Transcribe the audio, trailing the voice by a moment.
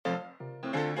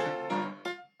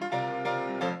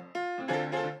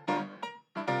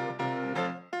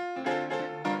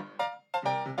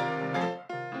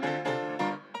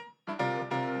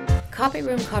Copy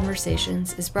Room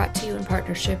Conversations is brought to you in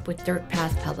partnership with Dirt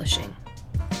Path Publishing.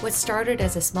 What started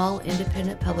as a small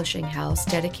independent publishing house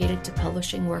dedicated to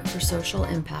publishing work for social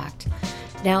impact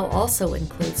now also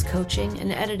includes coaching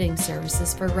and editing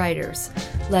services for writers,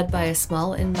 led by a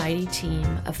small and mighty team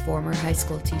of former high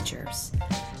school teachers.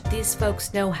 These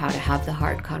folks know how to have the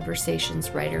hard conversations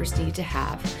writers need to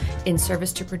have in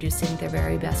service to producing their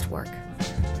very best work.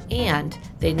 And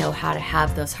they know how to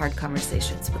have those hard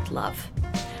conversations with love.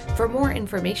 For more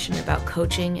information about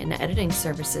coaching and editing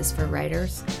services for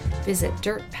writers, visit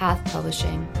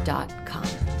dirtpathpublishing.com.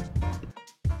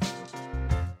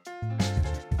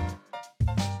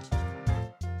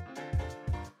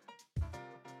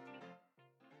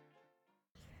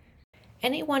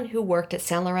 Anyone who worked at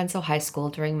San Lorenzo High School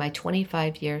during my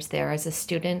 25 years there as a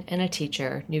student and a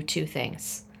teacher knew two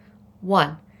things.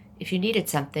 1, if you needed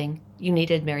something, you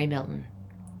needed Mary Milton.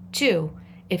 2,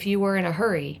 if you were in a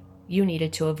hurry, you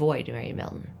needed to avoid Mary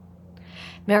Milton.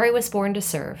 Mary was born to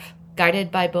serve,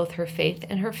 guided by both her faith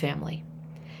and her family.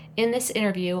 In this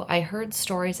interview, I heard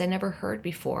stories I never heard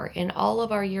before in all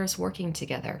of our years working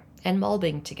together and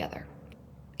mulbing together.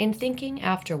 In thinking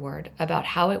afterward about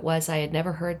how it was I had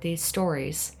never heard these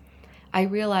stories, I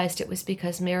realized it was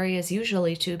because Mary is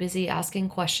usually too busy asking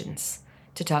questions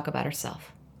to talk about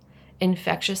herself.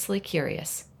 Infectiously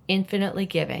curious, infinitely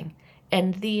giving,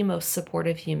 and the most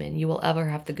supportive human you will ever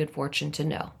have the good fortune to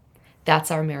know. That's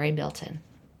our Mary Milton.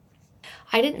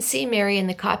 I didn't see Mary in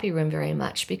the copy room very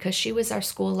much because she was our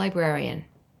school librarian.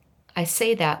 I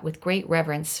say that with great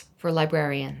reverence for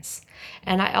librarians,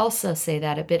 and I also say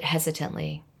that a bit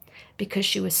hesitantly because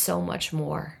she was so much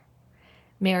more.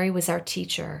 Mary was our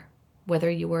teacher,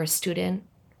 whether you were a student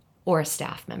or a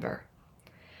staff member.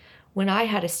 When I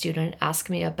had a student ask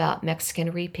me about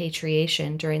Mexican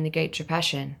repatriation during the Great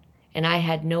Depression, and I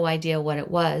had no idea what it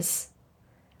was,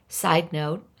 side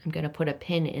note, I'm going to put a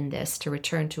pin in this to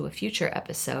return to a future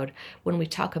episode when we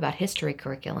talk about history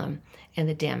curriculum and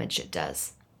the damage it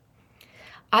does.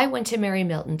 I went to Mary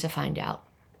Milton to find out.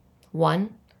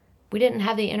 1, we didn't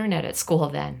have the internet at school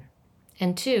then.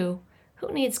 And 2,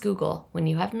 who needs Google when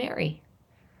you have Mary?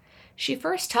 She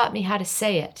first taught me how to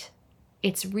say it.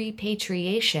 It's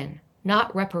repatriation,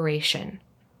 not reparation.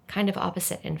 Kind of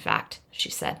opposite, in fact,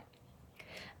 she said.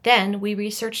 Then we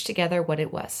researched together what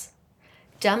it was.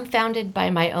 Dumbfounded by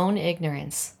my own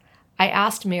ignorance, I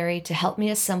asked Mary to help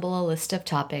me assemble a list of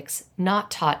topics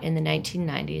not taught in the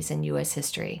 1990s in U.S.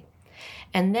 history.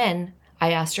 And then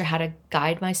I asked her how to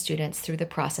guide my students through the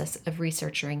process of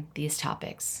researching these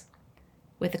topics.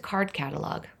 With a card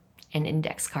catalog and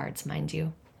index cards, mind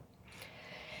you.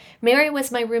 Mary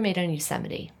was my roommate on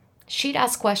Yosemite. She'd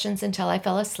ask questions until I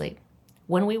fell asleep.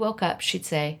 When we woke up, she'd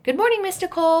say, "Good morning, Miss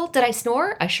Nicole. Did I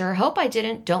snore? I sure hope I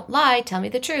didn't. Don't lie. Tell me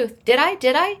the truth. Did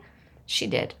I? She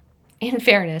did. In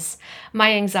fairness,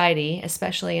 my anxiety,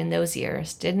 especially in those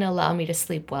years, didn't allow me to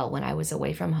sleep well when I was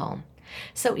away from home.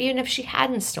 So even if she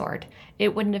hadn't snored,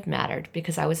 it wouldn't have mattered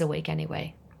because I was awake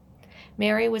anyway.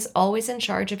 Mary was always in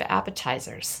charge of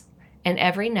appetizers, and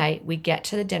every night we'd get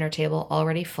to the dinner table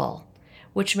already full,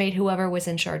 which made whoever was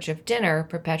in charge of dinner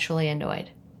perpetually annoyed.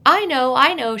 I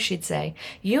know, she'd say.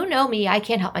 You know me, I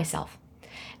can't help myself.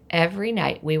 Every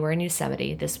night we were in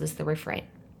Yosemite, this was the refrain,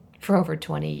 for over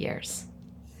 20 years.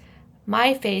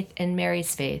 My faith and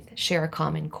Mary's faith share a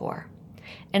common core.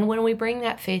 And when we bring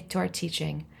that faith to our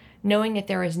teaching, knowing that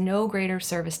there is no greater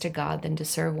service to God than to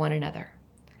serve one another.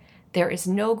 There is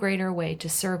no greater way to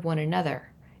serve one another,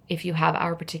 if you have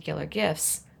our particular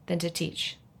gifts, than to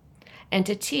teach. And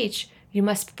to teach, you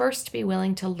must first be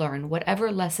willing to learn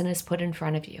whatever lesson is put in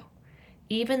front of you,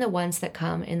 even the ones that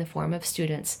come in the form of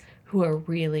students who are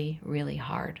really, really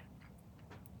hard.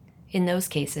 In those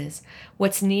cases,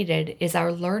 what's needed is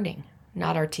our learning,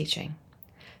 not our teaching.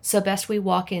 So best we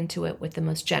walk into it with the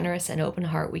most generous and open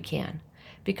heart we can,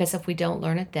 because if we don't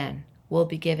learn it then, we'll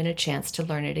be given a chance to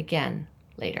learn it again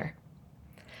later.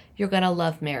 You're going to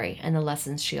love Mary and the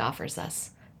lessons she offers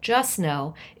us. Just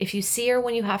know, if you see her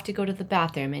when you have to go to the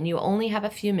bathroom and you only have a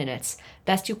few minutes,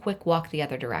 best you quick walk the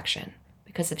other direction.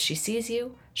 Because if she sees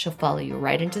you, she'll follow you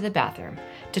right into the bathroom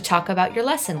to talk about your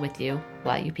lesson with you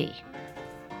while you pee.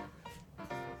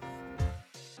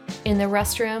 In the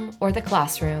restroom or the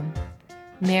classroom,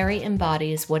 Mary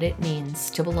embodies what it means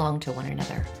to belong to one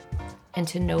another and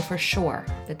to know for sure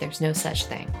that there's no such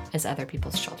thing as other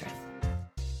people's children.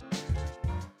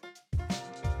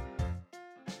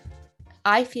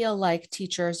 I feel like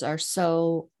teachers are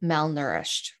so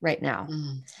malnourished right now.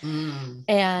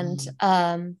 And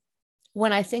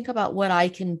when I think about what I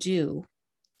can do,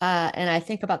 and I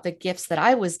think about the gifts that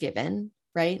I was given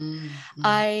right? Mm-hmm.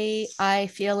 I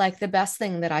feel like the best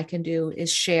thing that I can do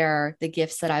is share the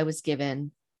gifts that I was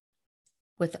given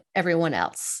with everyone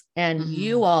else. And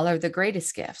you Mm-hmm. all are the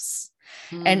greatest gifts.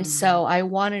 And so I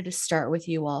wanted to start with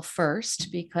you all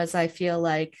first because I feel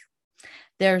like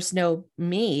there's no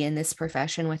me in this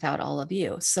profession without all of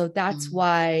you. So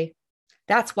Mm-hmm.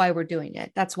 that's why we're doing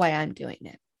it. That's why I'm doing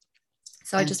it.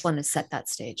 So I just And want to set that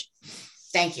stage.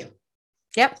 thank you.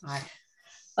 Yep. I,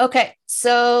 Okay,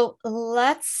 so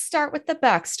let's start with the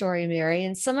backstory, Mary.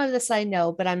 And some of this I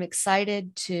know, but I'm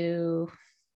excited to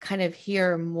kind of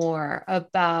hear more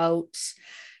about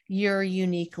your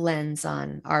unique lens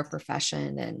on our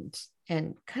profession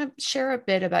and kind of share a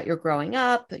bit about your growing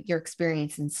up, your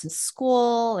experience in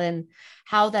school, and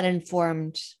how that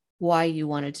informed why you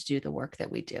wanted to do the work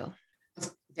that we do.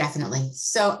 Definitely.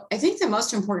 So I think the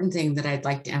most important thing that I'd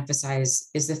like to emphasize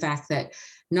is the fact that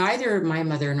neither my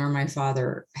mother nor my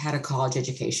father had a college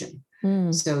education.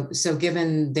 Mm. So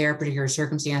given their particular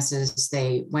circumstances,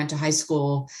 they went to high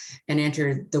school and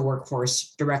entered the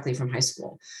workforce directly from high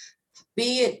school.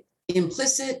 Be it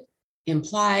implicit,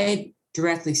 implied,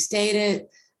 directly stated,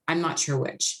 I'm not sure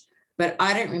which. But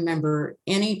I don't remember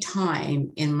any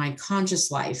time in my conscious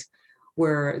life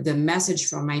where the message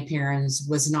from my parents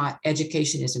was not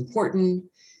education is important,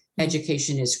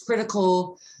 education is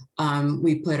critical.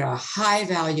 We put a high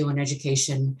value on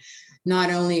education. Not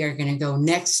only are you going to go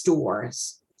next door,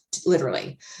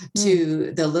 literally,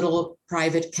 to the little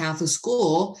private Catholic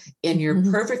school in your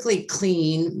perfectly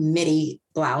clean midi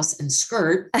blouse and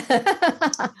skirt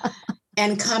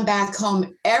and come back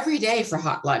home every day for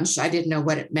hot lunch. I didn't know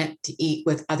what it meant to eat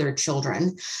with other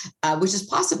children, which is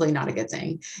possibly not a good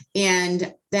thing.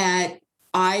 And that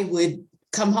I would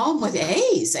come home with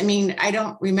A's. I mean, I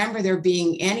don't remember there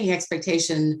being any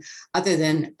expectation other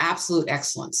than absolute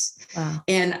excellence. Wow.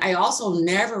 And I also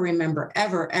never remember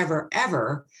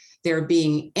ever there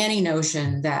being any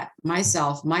notion that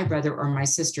myself, my brother, or my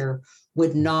sister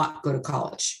would not go to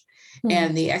college.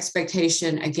 And the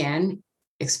expectation, again,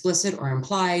 explicit or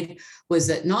implied, was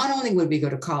that not only would we go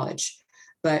to college,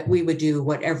 but we would do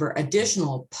whatever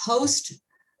additional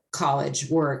post-college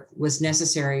work was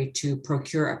necessary to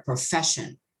procure a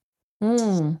profession.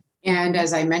 And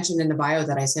as I mentioned in the bio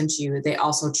that I sent you, they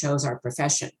also chose our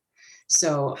profession.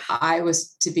 So I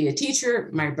was to be a teacher,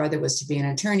 my brother was to be an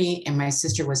attorney, and my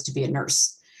sister was to be a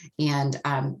nurse. And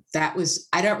that was,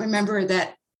 I don't remember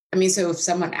that. I mean, so if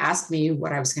someone asked me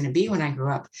what I was going to be when I grew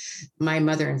up, my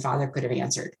mother and father could have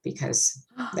answered because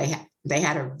they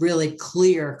had a really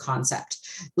clear concept.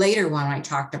 Later, when I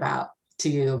talked to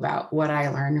you about what I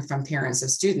learned from parents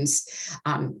of students,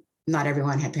 not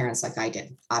everyone had parents like I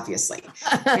did, obviously.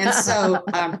 And so,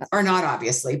 or not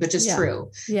obviously, but just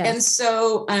true. Yeah. And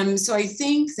so, so I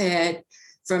think that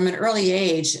from an early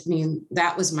age, I mean,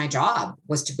 that was my job,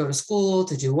 was to go to school,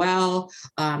 to do well,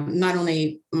 not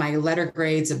only my letter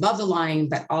grades above the line,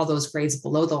 but all those grades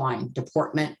below the line,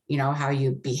 deportment, you know, how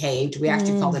you behaved. We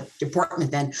actually called it deportment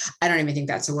then. I don't even think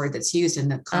that's a word that's used in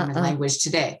the common language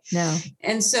today. No.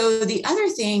 And so the other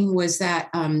thing was that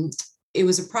it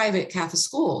was a private Catholic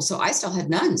school. So I still had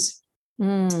nuns.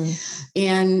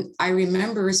 And I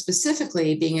remember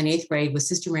specifically being in 8th grade with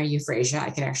Sister Mary Euphrasia.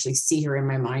 I can actually see her in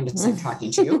my mind as I'm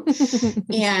talking to you.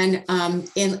 And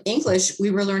in English, we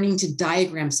were learning to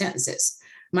diagram sentences.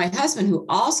 My husband, who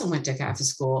also went to Catholic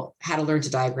school, had to learn to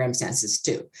diagram sentences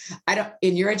too.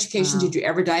 In your education, did you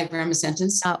ever diagram a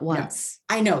sentence? Not once.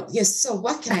 No. I know. Yes. So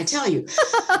what can I tell you?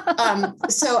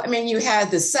 So, I mean, you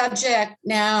had the subject,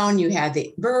 noun, you had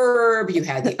the verb, you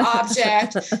had the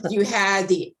object, you had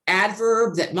the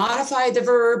adverb that modified the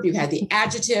verb, you had the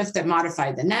adjective that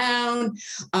modified the noun.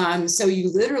 So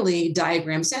you literally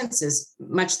diagram sentences,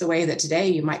 much the way that today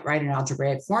you might write an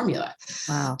algebraic formula.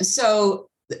 Wow. So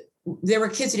there were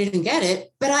kids who didn't get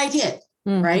it, but I did.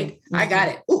 Right? I got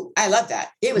it. Oh, I love that.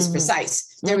 It was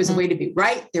precise. There was a way to be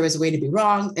right. There was a way to be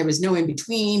wrong. There was no in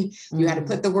between. You had to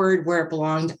put the word where it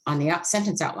belonged on the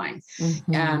sentence outline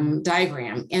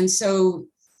diagram. And so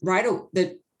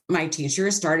my teacher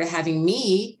started having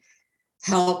me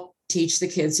help teach the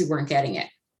kids who weren't getting it.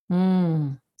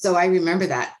 So I remember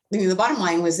that. I mean, the bottom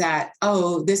line was that,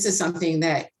 oh, this is something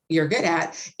that you're good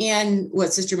at. And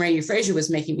what Sister Mary Euphrasia was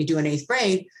making me do in 8th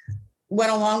grade went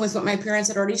along with what my parents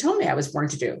had already told me I was born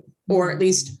to do, or at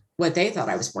least what they thought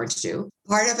I was born to do.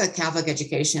 Part of a Catholic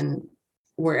education,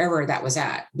 wherever that was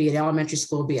at, be it elementary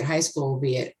school, be it high school,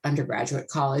 be it undergraduate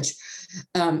college,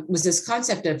 was this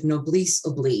concept of noblesse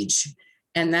oblige.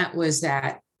 And that was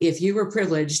that if you were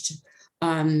privileged,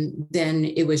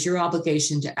 then it was your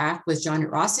obligation to act with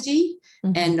generosity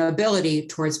and nobility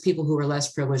towards people who were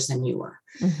less privileged than you were.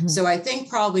 So I think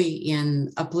probably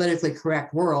in a politically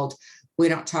correct world, we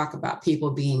don't talk about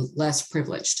people being less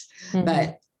privileged,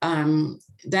 but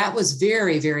that was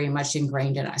very, very much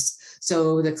ingrained in us.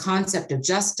 So the concept of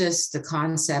justice, the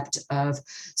concept of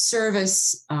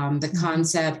service, the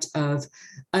concept of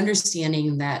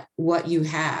understanding that what you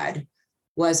had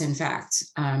was in fact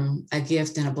a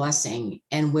gift and a blessing.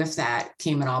 And with that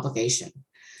came an obligation.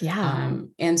 Yeah.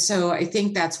 And so I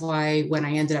think that's why when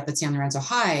I ended up at San Lorenzo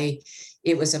High,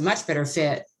 it was a much better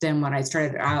fit than when I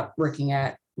started out working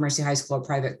at Mercy High School, a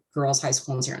private girls' high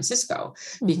school in San Francisco.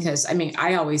 Because I mean,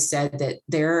 I always said that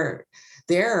their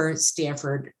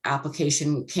Stanford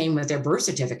application came with their birth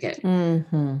certificate.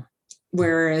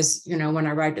 Whereas, when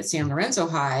I arrived at San Lorenzo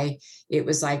High, it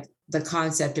was like the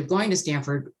concept of going to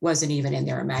Stanford wasn't even in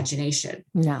their imagination.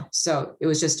 No. So it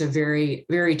was just a very,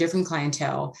 very different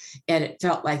clientele. And it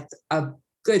felt like a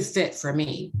good fit for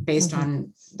me based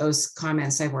on those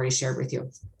comments I've already shared with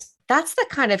you. That's the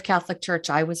kind of Catholic church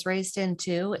I was raised in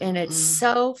too. And it's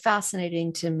so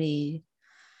fascinating to me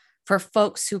for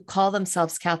folks who call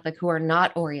themselves Catholic, who are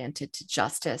not oriented to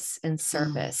justice and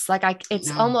service.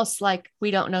 It's almost like we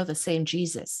don't know the same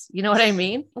Jesus. You know what I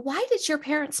mean? Why did your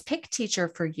parents pick teacher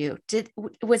for you?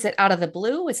 Was it out of the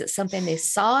blue? Was it something they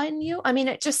saw in you? I mean,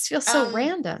 it just feels so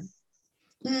random.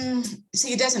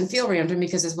 See, it doesn't feel random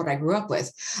because it's what I grew up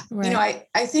with. Right.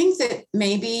 I think that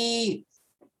maybe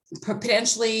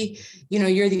potentially,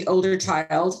 you're the older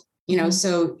child,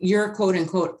 so you're quote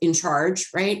unquote in charge,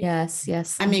 right?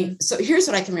 Yes. I mean, so here's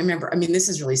what I can remember. I mean, this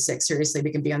is really sick. Seriously,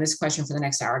 we can be on this question for the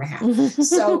next hour and a half.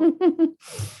 So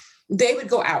they would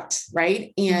go out,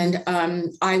 right? And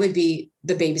I would be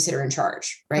the babysitter in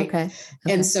charge, right? Okay.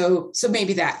 And so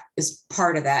maybe that is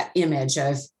part of that image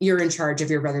of you're in charge of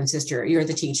your brother and sister. You're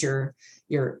the teacher.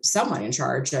 You're somewhat in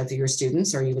charge of your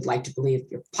students, or you would like to believe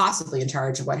you're possibly in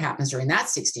charge of what happens during that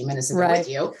 60 minutes that they're with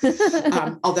you.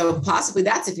 Although possibly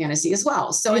that's a fantasy as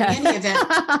well. So in any event,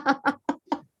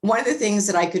 one of the things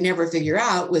that I could never figure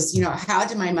out was, how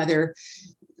did my mother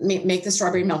make the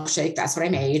strawberry milkshake? That's what I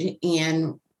made.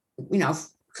 And,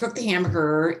 cook the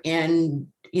hamburger and,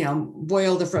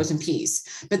 boil the frozen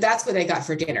peas. But that's what I got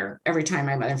for dinner every time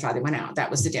my mother and father went out.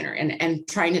 That was the dinner. And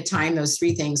trying to time those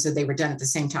three things so they were done at the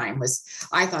same time was,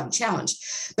 I thought, a challenge.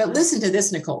 But listen to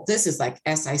this, Nicole. This is like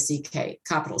SICK,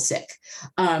 capital sick.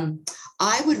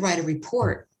 I would write a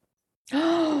report,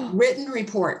 written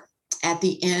report, at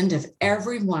the end of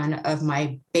every one of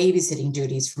my babysitting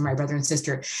duties for my brother and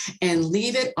sister, and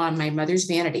leave it on my mother's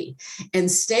vanity and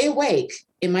stay awake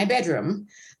in my bedroom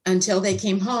until they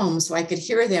came home so I could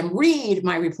hear them read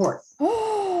my report.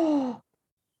 Oh,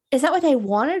 is that what they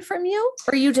wanted from you?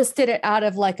 Or you just did it out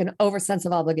of like an oversense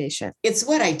of obligation? It's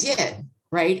what I did,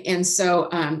 right? And so,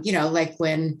 like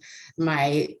when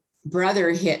my brother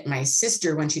hit my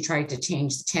sister when she tried to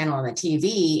change the channel on the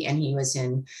TV, and he was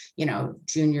in,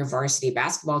 junior varsity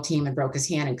basketball team and broke his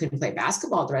hand and couldn't play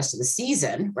basketball the rest of the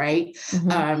season. Right.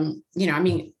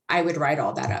 I would write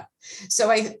all that up. So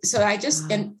I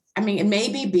just, and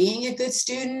maybe being a good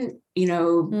student,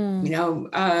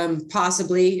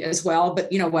 possibly as well,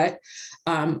 but you know what,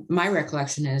 my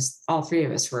recollection is all three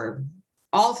of us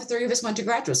went to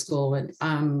graduate school,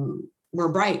 and, we're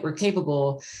bright, we're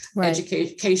capable. Right.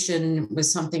 Education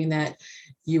was something that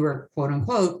you were, quote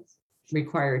unquote,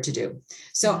 required to do.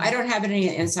 So I don't have any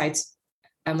insights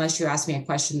unless you ask me a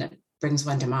question that brings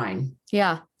one to mind.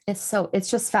 Yeah. It's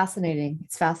just fascinating.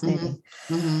 It's fascinating.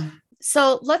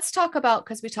 So let's talk about,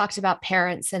 because we talked about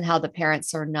parents and how the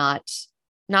parents are not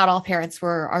all parents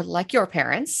are like your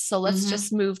parents. So let's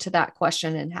just move to that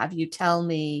question and have you tell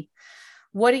me,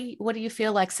 what do you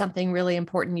feel like something really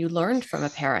important you learned from a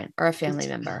parent or a family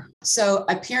member? So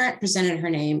a parent presented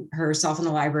herself in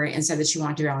the library and said that she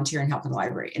wanted to volunteer and help in the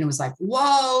library. And it was like,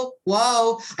 whoa.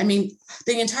 I mean,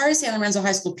 the entire San Lorenzo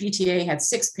High School PTA had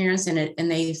 6 parents in it, and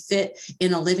they fit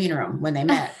in a living room when they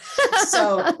met.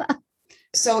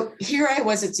 So here I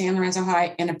was at San Lorenzo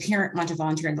High, and a parent wanted to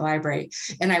volunteer in the library.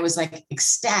 And I was like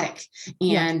ecstatic.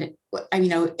 And,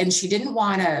 and she didn't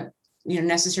want to,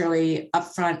 necessarily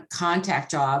upfront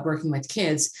contact job working with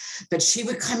kids, but she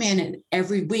would come in, and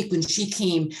every week when she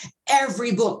came,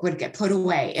 every book would get put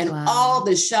away and all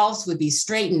the shelves would be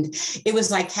straightened. It was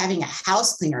like having a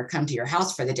house cleaner come to your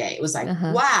house for the day. It was like,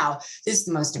 wow, this is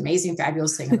the most amazing,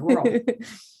 fabulous thing in the world.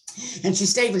 And she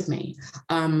stayed with me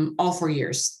all 4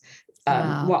 years.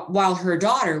 While her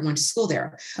daughter went to school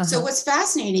there. So what's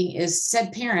fascinating is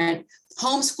said parent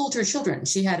homeschooled her children.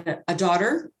 She had a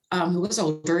daughter who was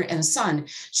older, and a son.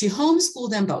 She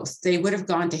homeschooled them both. They would have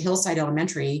gone to Hillside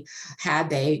Elementary had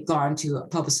they gone to a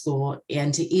public school,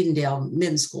 and to Edendale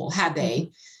Middle School had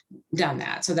they done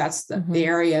that. So that's the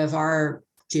area of our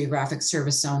geographic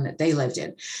service zone that they lived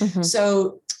in.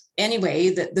 So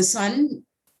anyway, the son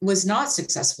was not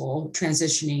successful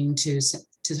transitioning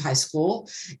to high school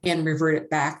and reverted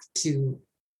back to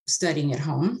studying at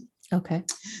home. Okay.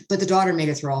 But the daughter made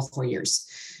it through all 4 years.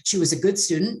 She was a good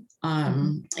student.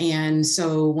 And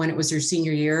so when it was her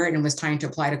senior year and it was time to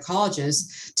apply to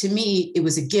colleges, to me, it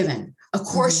was a given. Of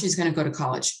course, she's going to go to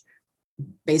college.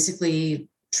 Basically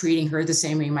treating her the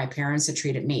same way my parents had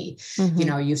treated me. You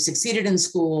know, you've succeeded in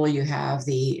school, you have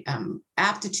the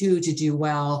aptitude to do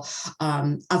well.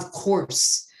 Of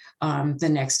course, the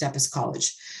next step is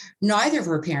college. Neither of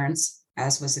her parents,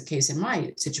 as was the case in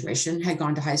my situation, had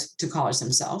gone to college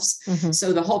themselves.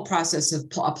 So the whole process of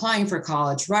applying for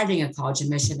college, writing a college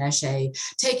admission essay,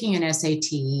 taking an SAT,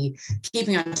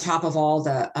 keeping on top of all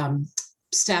the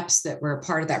steps that were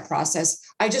part of that process,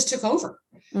 I just took over.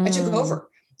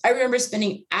 I remember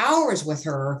spending hours with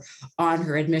her on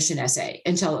her admission essay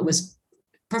until it was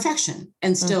perfection,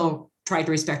 and still tried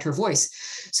to respect her voice.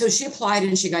 So she applied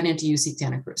and she got into UC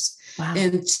Santa Cruz. Wow.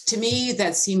 And to me,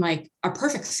 that seemed like a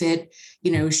perfect fit.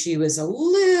 You know, she was a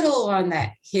little on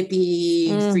that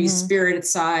hippie, free spirited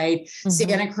side.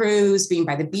 Santa Cruz being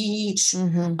by the beach,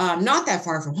 not that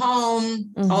far from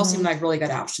home, all seemed like really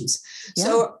good options. Yeah.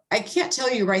 So I can't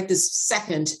tell you right this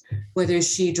second whether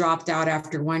she dropped out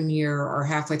after 1 year or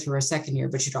halfway through her second year,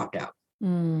 but she dropped out.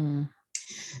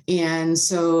 And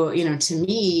so, you know, to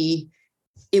me,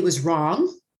 it was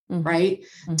wrong, right?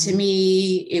 To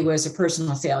me, it was a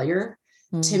personal failure.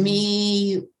 To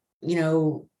me, you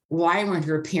know, why weren't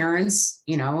her parents,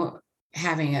 you know,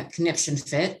 having a conniption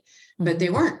fit? But they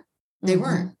weren't. They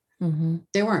weren't.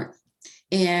 They weren't.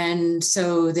 And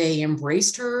so they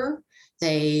embraced her.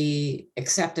 They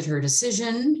accepted her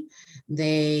decision.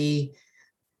 She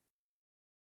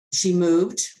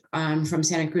moved from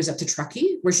Santa Cruz up to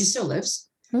Truckee, where she still lives.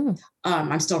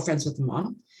 I'm still friends with the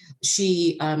mom.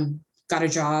 She got a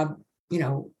job, you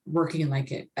know, working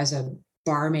like as a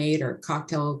barmaid or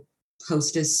cocktail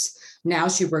hostess. Now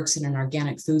she works in an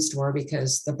organic food store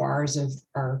because the bars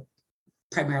are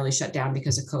primarily shut down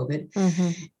because of COVID.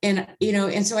 And, you know,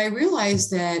 and so I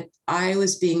realized that I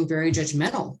was being very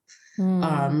judgmental,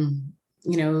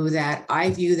 you know, that I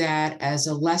view that as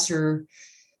a lesser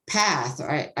path.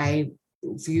 I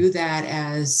view that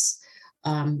as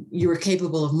you were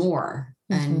capable of more,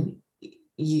 and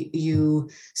you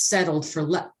settled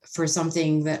for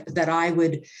something that I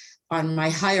would, on my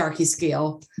hierarchy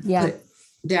scale, put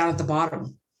down at the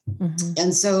bottom.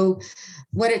 And so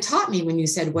what it taught me when you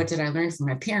said, what did I learn from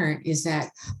my parent, is that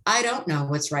I don't know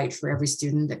what's right for every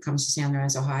student that comes to San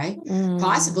Lorenzo High.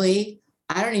 Possibly,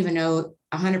 I don't even know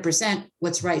 100%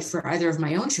 what's right for either of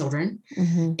my own children.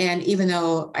 And even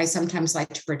though I sometimes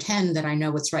like to pretend that I know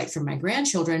what's right for my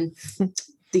grandchildren,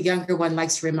 the younger one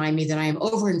likes to remind me that I am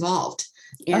over-involved.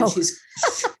 And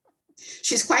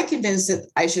she's quite convinced that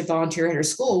I should volunteer at her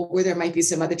school, where there might be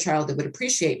some other child that would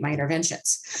appreciate my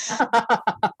interventions.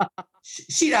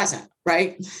 She doesn't,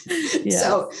 right? Yes.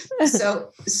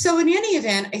 So in any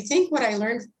event, I think what I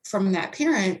learned from that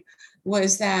parent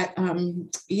was that,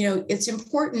 you know, it's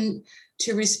important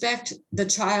to respect the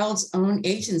child's own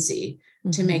agency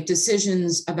to make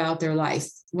decisions about their life.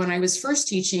 When I was first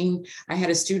teaching, I had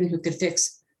a student who could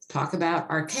talk about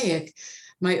archaic,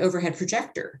 my overhead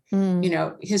projector. You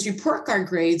know, his report card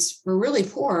grades were really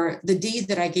poor. The D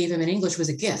that I gave him in English was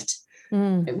a gift.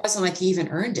 It wasn't like he even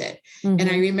earned it. And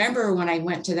I remember when I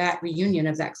went to that reunion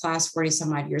of that class 40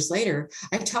 some odd years later,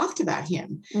 I talked about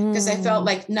him because I felt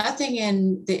like nothing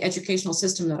in the educational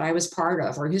system that I was part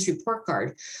of or his report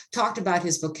card talked about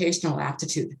his vocational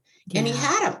aptitude. And he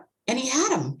had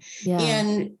him.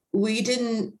 And we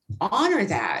didn't honor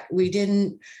that. We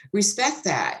didn't respect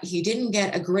that. He didn't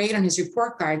get a grade on his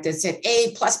report card that said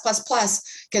A+++,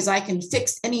 because I can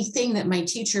fix anything that my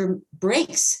teacher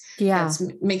breaks. That's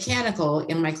mechanical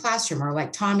in my classroom, or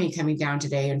like Tommy coming down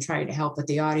today and trying to help with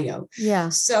the audio.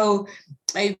 So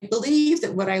I believe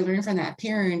that what I learned from that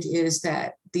parent is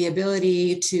that the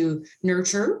ability to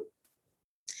nurture,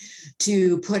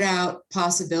 to put out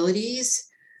possibilities,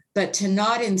 but to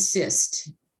not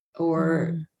insist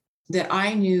or that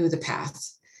I knew the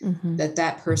path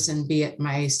that person, be it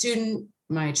my student,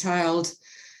 my child,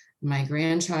 my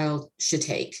grandchild, should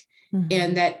take.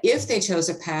 And that if they chose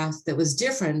a path that was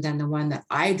different than the one that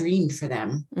I dreamed for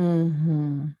them,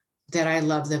 that I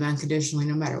love them unconditionally,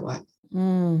 no matter what.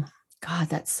 God,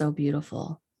 that's so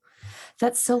beautiful.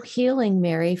 That's so healing,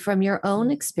 Mary, from your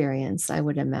own experience, I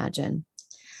would imagine.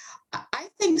 I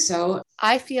think so.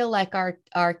 I feel like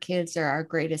our kids are our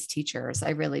greatest teachers. I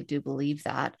really do believe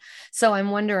that. So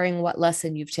I'm wondering what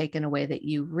lesson you've taken away that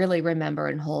you really remember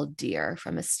and hold dear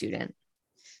from a student.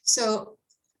 So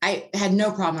I had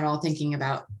no problem at all thinking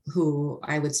about who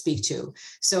I would speak to.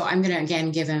 So I'm going to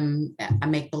again give him a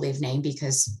make believe name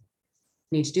because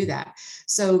I need to do that.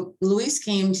 So Luis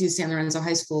came to San Lorenzo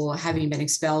High School having been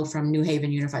expelled from New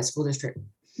Haven Unified School District.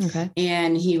 Okay.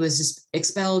 And he was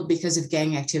expelled because of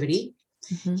gang activity.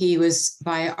 Mm-hmm. He was,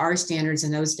 by our standards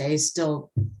in those days,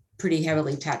 still pretty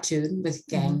heavily tattooed with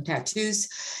gang tattoos,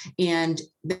 and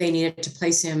they needed to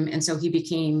place him. And so he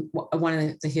became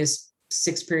one of his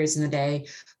 6 periods in the day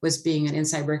was being an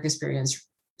inside work experience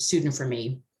student for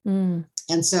me. And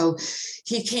so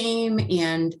he came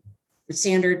and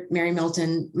standard Mary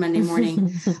Milton Monday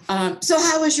morning. So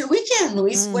how was your weekend,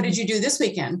 Luis? What did you do this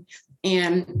weekend?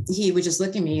 And he would just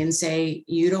look at me and say,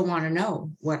 you don't want to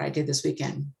know what I did this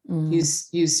weekend. You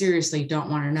seriously don't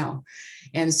want to know.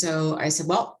 And so I said,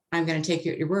 well, I'm going to take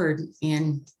you at your word,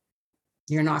 and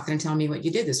you're not going to tell me what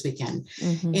you did this weekend.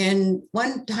 And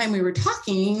one time we were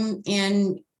talking,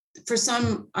 and for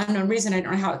some unknown reason, I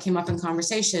don't know how it came up in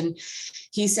conversation,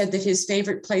 he said that his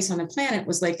favorite place on the planet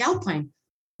was Lake Alpine,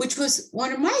 which was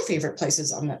one of my favorite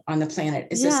places on the planet.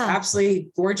 It's this absolutely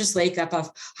gorgeous lake up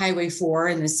off Highway 4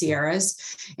 in the Sierras.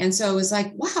 And so it was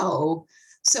like, wow.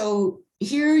 So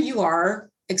here you are,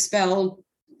 expelled,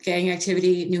 gang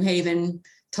activity, New Haven,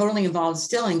 totally involved,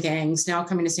 still in gangs, now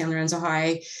coming to San Lorenzo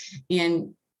High.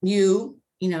 And you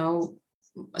know,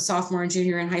 a sophomore and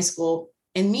junior in high school,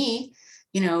 and me,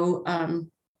 in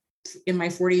my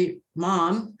 40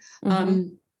 mom,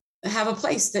 have a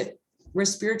place that we're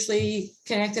spiritually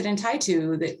connected and tied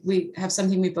to, that we have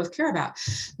something we both care about.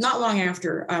 Not long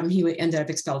after, he ended up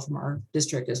expelled from our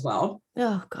district as well.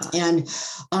 Oh God. And,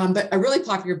 but a really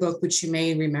popular book, which you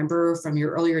may remember from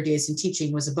your earlier days in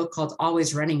teaching, was a book called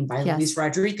Always Running by Luis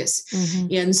Rodriguez.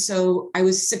 And so I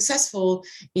was successful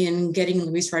in getting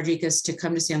Luis Rodriguez to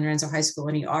come to San Lorenzo High School,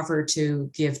 and he offered to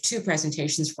give 2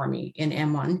 presentations for me in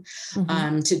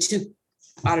M1 to 2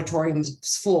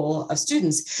 auditoriums full of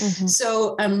students.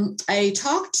 So I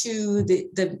talked to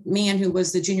the man who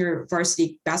was the junior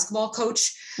varsity basketball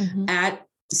coach at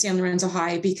San Lorenzo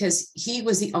High, because he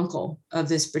was the uncle of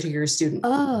this particular student.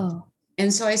 Oh.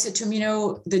 And so I said to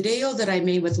him, the deal that I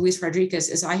made with Luis Rodriguez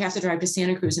is I have to drive to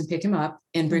Santa Cruz and pick him up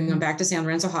and bring him back to San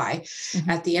Lorenzo High.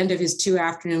 At the end of his 2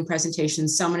 afternoon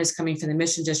presentations, someone is coming from the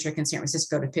Mission District in San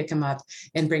Francisco to pick him up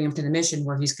and bring him to the Mission,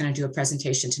 where he's going to do a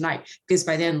presentation tonight. Because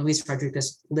by then, Luis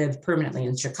Rodriguez lived permanently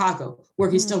in Chicago, where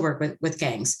he still worked with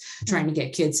gangs, trying to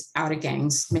get kids out of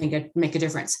gangs, make a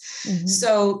difference.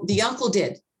 So the uncle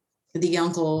did. The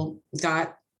uncle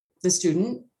got the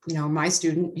student, my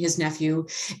student, his nephew,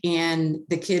 and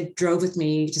the kid drove with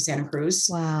me to Santa Cruz.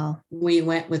 Wow. We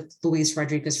went with Luis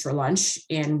Rodriguez for lunch,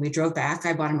 and we drove back.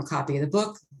 I bought him a copy of the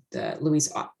book.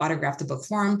 Luis autographed the book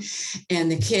for him, and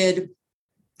the kid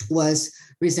was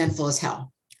resentful as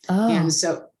hell. And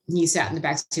so he sat in the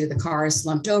back seat of the car,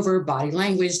 slumped over, body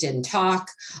language, didn't talk.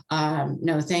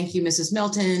 No, thank you, Mrs.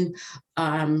 Milton.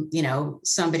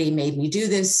 Somebody made me do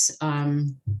this. I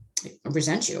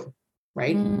resent you.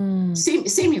 Right.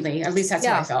 Seemingly, at least that's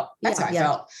how I felt. That's how I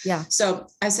felt. Yeah. So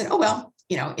I said, oh, well,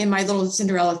 in my little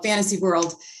Cinderella fantasy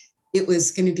world, it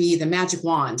was going to be the magic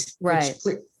wand, right?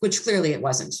 Which clearly it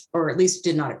wasn't, or at least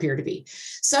did not appear to be.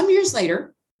 Some years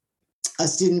later, a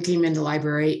student came into the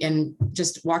library and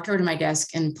just walked over to my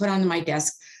desk and put on my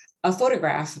desk a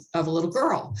photograph of a little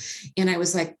girl. And I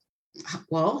was like,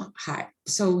 well, hi.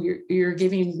 So you're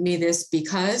giving me this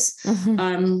because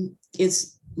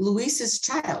it's Luis's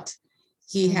child.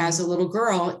 He has a little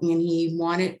girl, and he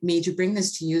wanted me to bring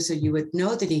this to you so you would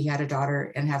know that he had a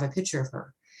daughter and have a picture of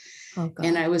her. Oh, God.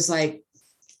 And I was like,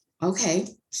 okay.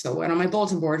 So I went on my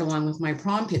bulletin board along with my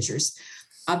prom pictures.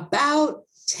 About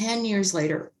 10 years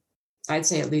later, I'd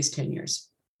say at least 10 years,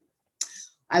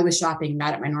 I was shopping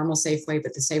not at my normal Safeway,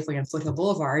 but the Safeway on Foothill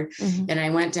Boulevard. And I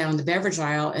went down the beverage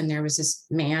aisle, and there was this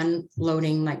man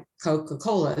loading like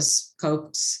Coca-Colas,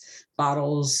 Cokes,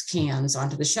 bottles, cans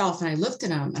onto the shelf. And I looked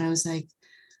at him and I was like,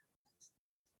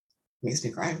 makes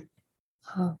me cry.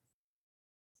 Huh.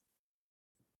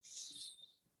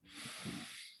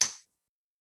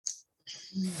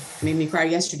 Made me cry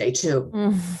yesterday too,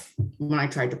 when I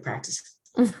tried to practice.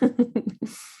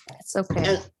 It's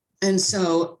okay. And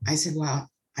so I said, wow,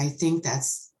 I think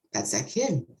that's that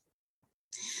kid.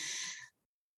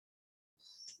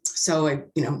 So I,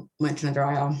 went to another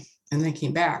aisle, and then I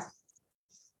came back.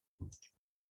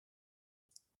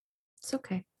 It's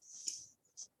okay.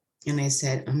 And I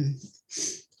said,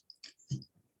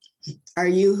 are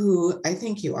you who I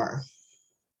think you are?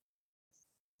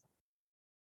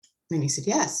 And he said,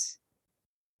 yes.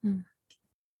 Mm.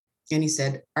 And he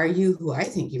said, are you who I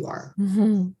think you are?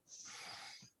 Mm-hmm.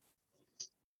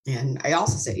 And I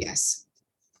also said, yes.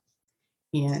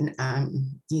 And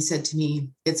he said to me,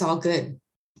 it's all good.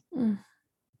 Mm.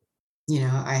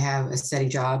 I have a steady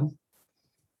job.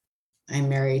 I'm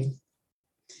married.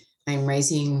 I'm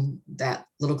raising that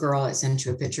little girl I sent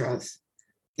you a picture of.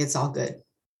 It's all good.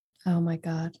 Oh my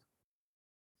God.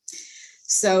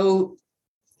 So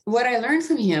what I learned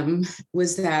from him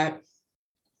was that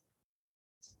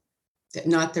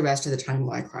not the rest of the time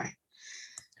will I cry.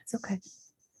 It's okay.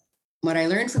 What I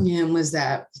learned from him was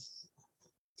that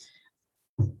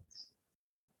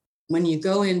when you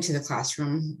go into the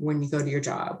classroom, when you go to your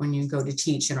job, when you go to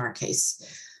teach, in our case,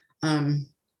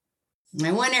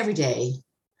 I went every day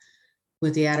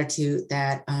with the attitude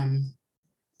that I'm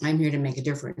here to make a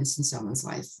difference in someone's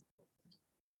life.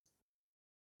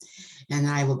 And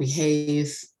I will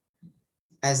behave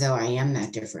as though I am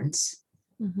that difference.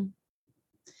 Mm-hmm.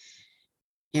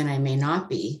 And I may not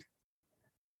be.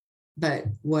 But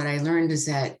what I learned is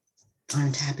that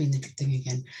I'm tapping the thing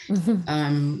again.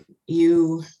 Mm-hmm.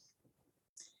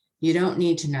 You don't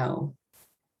need to know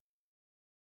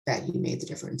that you made the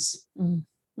difference.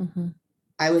 Mm-hmm.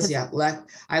 I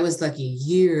was lucky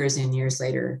years and years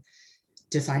later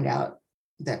to find out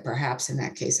that perhaps in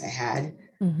that case I had.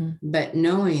 Mm-hmm. But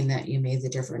knowing that you made the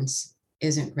difference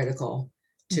isn't critical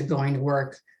to Mm-hmm. going to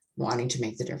work wanting to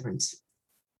make the difference.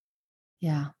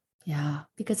 Yeah. Yeah.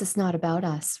 Because it's not about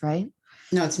us, right?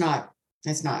 No, it's not.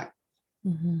 It's not.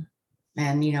 Mm-hmm.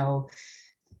 And,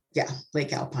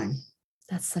 Lake Alpine.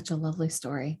 That's such a lovely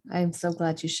story. I'm so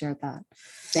glad you shared that.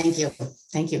 Thank you.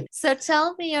 Thank you. So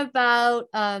tell me about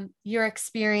your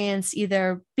experience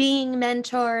either being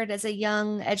mentored as a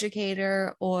young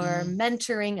educator or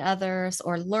mentoring others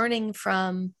or learning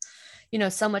from,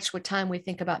 so much with time we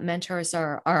think about mentors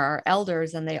are our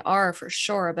elders, and they are for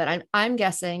sure. But I'm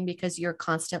guessing, because you're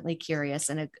constantly curious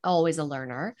and always a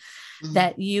learner,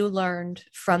 that you learned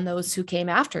from those who came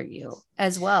after you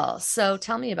as well. So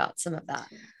tell me about some of that.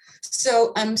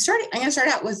 So I'm going to start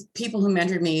out with people who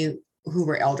mentored me who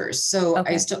were elders. So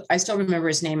Okay. I still remember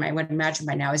his name. I would imagine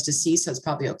by now he's deceased, so it's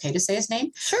probably okay to say his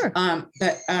name. Sure.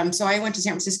 So I went to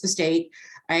San Francisco State.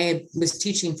 I was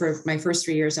teaching for my first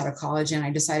 3 years out of college, and I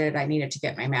decided I needed to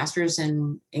get my master's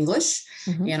in English.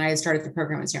 Mm-hmm. And I had started the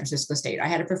program at San Francisco State. I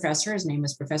had a professor, his name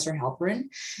was Professor Halperin,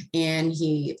 and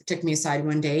he took me aside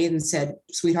one day and said,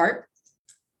 "Sweetheart,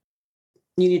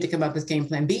 you need to come up with game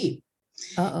plan B."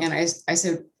 Uh-oh. And I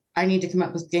said, "I need to come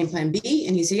up with game plan B."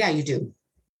 And he said, "Yeah, you do."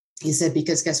 He said,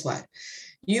 "Because guess what?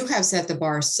 You have set the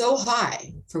bar so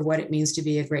high for what it means to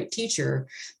be a great teacher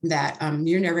that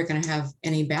you're never going to have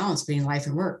any balance between life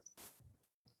and work.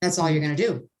 That's all you're going to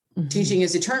do. Mm-hmm. Teaching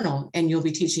is eternal, and you'll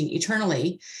be teaching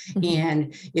eternally. Mm-hmm.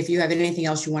 And if you have anything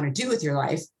else you want to do with your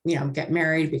life, get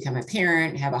married, become a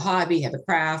parent, have a hobby, have a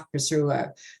craft, pursue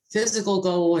a physical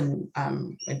goal and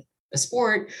a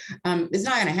sport, it's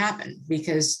not going to happen,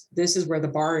 because this is where the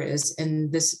bar is.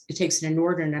 And it takes an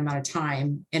inordinate amount of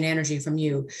time and energy from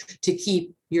you to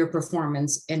keep your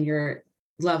performance and your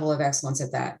level of excellence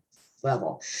at that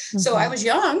level." Mm-hmm. So I was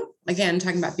young, again,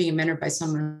 talking about being mentored by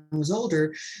someone who was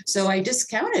older. So I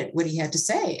discounted what he had to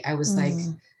say. I was like,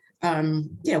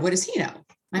 what does he know?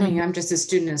 I mean, I'm just a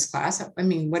student in his class. I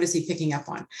mean, what is he picking up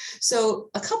on? So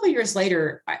a couple of years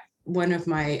later, one of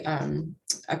my,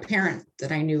 a parent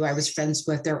that I knew I was friends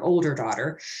with, their older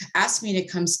daughter, asked me to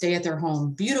come stay at their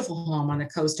home, beautiful home on the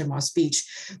coast of Moss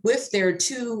Beach, with their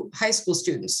 2 high school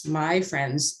students, my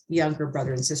friend's younger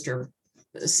brother and sister.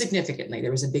 Significantly,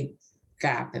 there was a big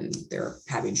gap, and they're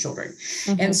having children.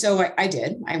 Mm-hmm. And so I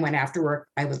did. I went after work.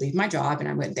 I would leave my job, and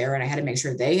I went there, and I had to make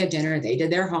sure they had dinner, they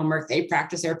did their homework, they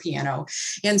practiced their piano.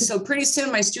 And so pretty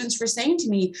soon my students were saying to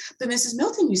me, "But Mrs.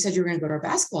 Milton, you said you were going to go to our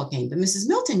basketball game. But Mrs.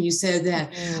 Milton, you said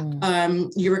that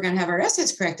you were going to have our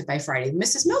essays corrected by Friday.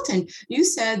 Mrs. Milton, you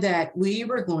said that we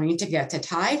were going to get to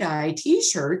tie-dye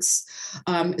t-shirts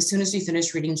as soon as we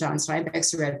finished reading John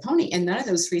Steinbeck's The Red Pony. And none of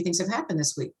those 3 things have happened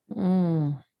this week."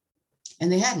 And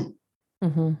they hadn't.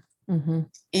 Mm-hmm. Mm-hmm.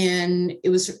 And it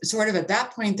was sort of at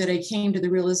that point that I came to the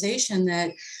realization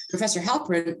that Professor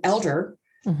Halperin, elder,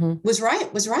 was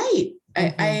right.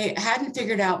 Mm-hmm. I hadn't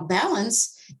figured out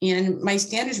balance, and my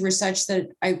standards were such that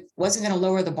I wasn't going to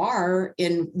lower the bar.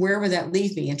 And where would that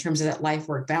leave me in terms of that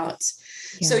life-work balance?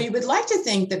 Yeah. So you would like to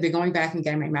think that by going back and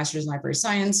getting my master's in library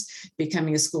science,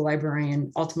 becoming a school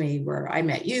librarian, ultimately where I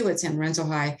met you at San Lorenzo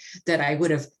High, that I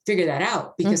would have figured that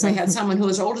out, because I had someone who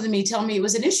was older than me tell me it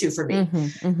was an issue for me.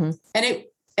 And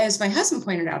as my husband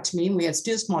pointed out to me, and we had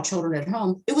two small children at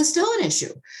home, it was still an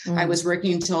issue. I was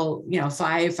working until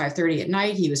 5:30 at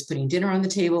night. He was putting dinner on the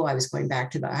table. I was going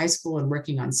back to the high school and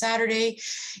working on Saturday.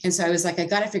 And so I was like, I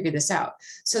got to figure this out.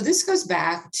 So this goes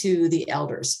back to the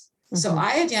elders. So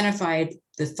I identified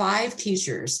the 5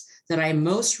 teachers that I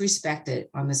most respected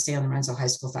on the San Lorenzo High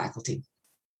School faculty.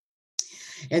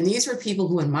 And these were people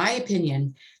who, in my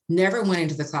opinion, never went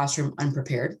into the classroom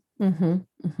unprepared,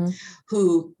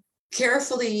 who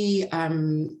carefully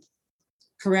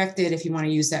corrected, if you want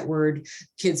to use that word,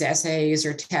 kids' essays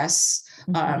or tests,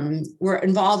 were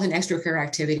involved in extracurricular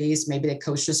activities. Maybe they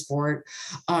coached a sport,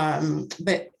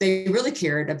 but they really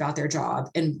cared about their job.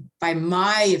 And by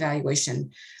my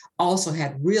evaluation, also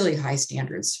had really high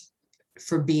standards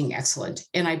for being excellent.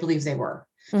 And I believe they were.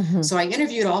 So I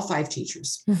interviewed all 5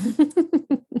 teachers.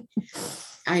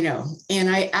 I know. And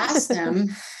I asked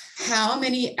them how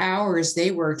many hours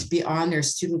they worked beyond their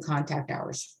student contact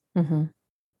hours. And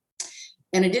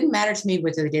it didn't matter to me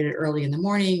whether they did it early in the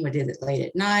morning, whether they did it late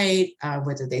at night,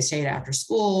 whether they stayed after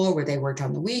school, whether they worked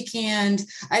on the weekend.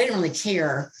 I didn't really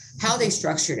care how they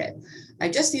structured it. I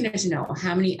just needed to know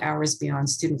how many hours beyond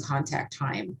student contact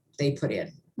time they put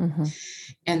in.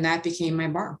 And that became my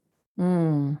bar.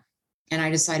 And I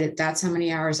decided that's how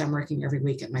many hours I'm working every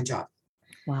week at my job.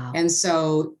 Wow. And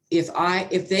so if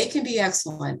they can be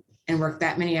excellent and work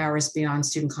that many hours beyond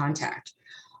student contact,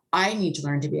 I need to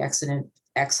learn to be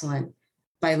excellent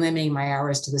by limiting my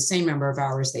hours to the same number of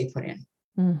hours they put in.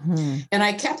 And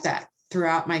I kept that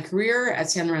throughout my career at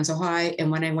San Lorenzo High.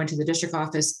 And when I went to the district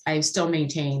office, I still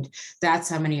maintained that's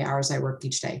how many hours I worked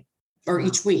each day or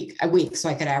each week, so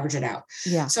I could average it out.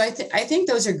 Yeah. So I think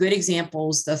those are good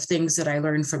examples of things that I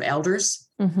learned from elders.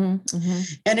 And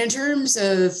in terms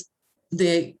of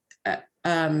the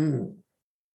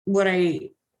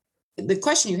the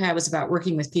question you had was about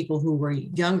working with people who were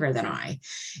younger than I.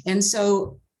 And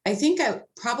so I think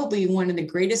probably one of the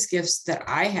greatest gifts that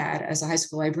I had as a high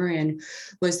school librarian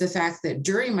was the fact that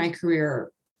during my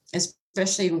career,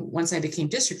 especially once I became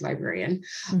district librarian,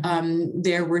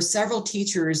 there were several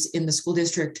teachers in the school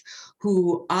district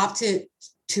who opted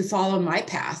to follow my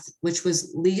path, which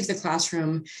was leave the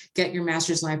classroom, get your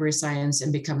master's in library science,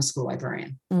 and become a school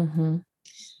librarian.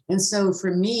 And so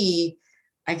for me,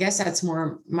 I guess that's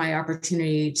more my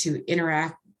opportunity to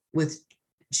interact with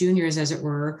juniors, as it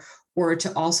were, or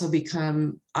to also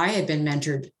I had been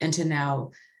mentored and to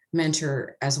now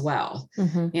mentor as well.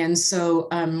 And so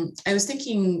I was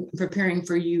thinking, preparing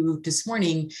for you this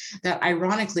morning, that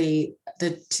ironically,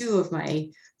 the 2 of my,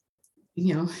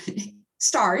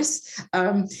 stars,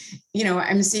 I'm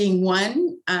seeing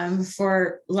one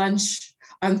for lunch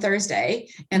on Thursday,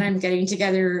 and I'm getting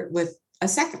together with a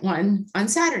second one on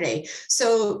Saturday.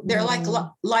 So they're like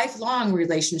lifelong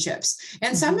relationships.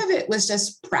 And some of it was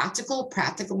just practical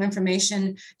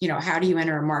information. How do you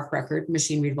enter a MARC record,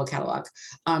 machine readable catalog,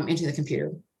 into the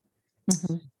computer?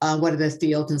 What do the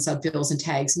fields and subfields and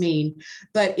tags mean?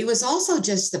 But it was also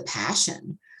just the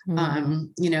passion,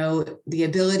 the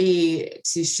ability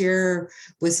to share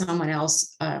with someone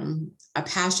else a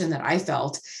passion that I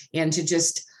felt, and to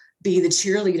just be the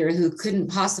cheerleader who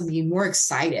couldn't possibly be more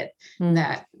excited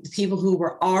that people who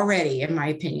were already, in my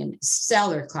opinion,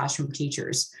 stellar classroom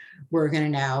teachers were going to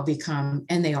now become,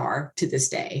 and they are to this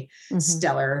day,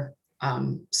 stellar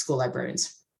school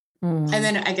librarians. And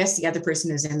then I guess the other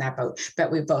person who's in that boat,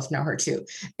 but we both know her too,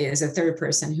 is a third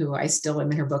person who I still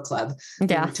am in her book club.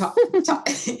 Yeah. So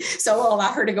we'll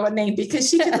allow her to go unnamed because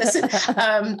she can listen.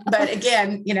 But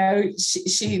again,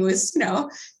 she was,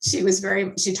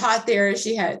 she taught there.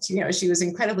 She had, she was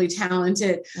incredibly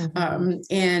talented.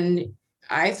 And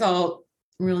I felt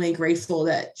really grateful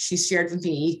that she shared with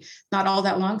me, not all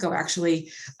that long ago,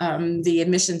 actually, the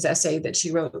admissions essay that she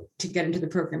wrote to get into the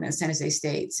program at San Jose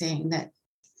State, saying that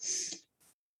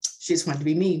she just wanted to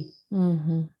be me.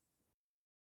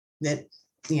 That,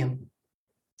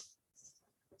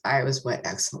 I was what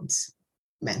excellence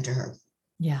meant to her.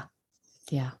 Yeah.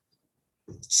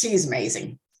 She's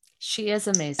amazing. She is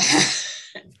amazing.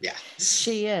 Yeah,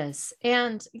 she is.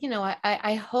 And,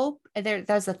 I hope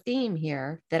there's a theme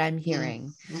here that I'm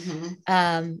hearing.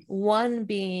 One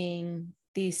being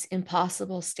these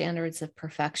impossible standards of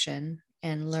perfection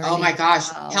and learning. Oh my gosh,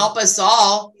 help us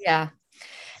all. Yeah.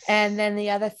 And then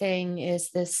the other thing is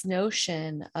this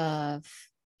notion of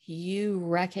you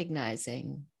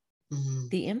recognizing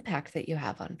the impact that you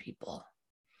have on people,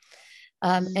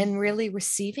 and really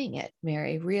receiving it,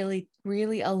 Mary, really,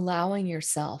 really allowing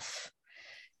yourself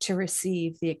to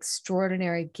receive the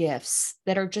extraordinary gifts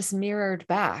that are just mirrored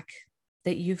back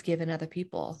that you've given other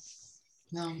people.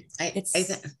 No,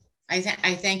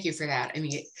 I thank you for that. I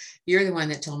mean, you're the one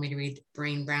that told me to read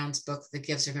Brené Brown's book, The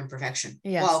Gifts of Imperfection.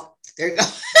 Yes. Well, there you go.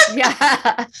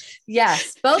 Yeah.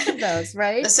 Yes. Both of those,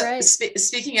 right? So, right.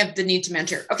 Speaking of the need to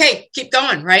mentor. Okay, keep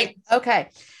going, right? Okay.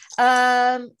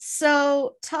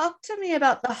 So talk to me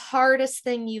about the hardest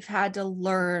thing you've had to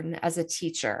learn as a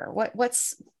teacher.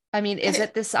 Is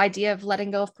it this idea of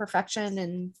letting go of perfection?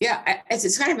 And yeah,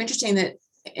 it's kind of interesting that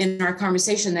in our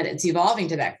conversation that it's evolving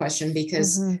to that question,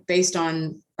 because based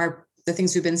on the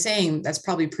things we've been saying, that's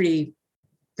probably pretty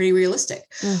realistic.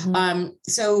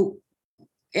 So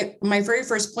my very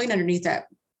first point underneath that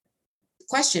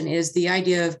question is the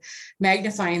idea of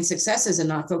magnifying successes and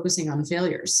not focusing on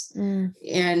failures.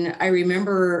 And I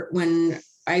remember when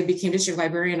I became district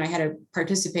librarian, I had to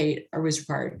participate, or was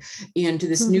required, into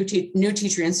this new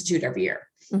teacher institute every year.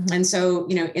 And so,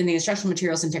 in the instructional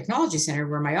materials and technology center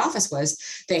where my office was,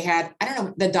 they had, I don't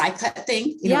know, the die cut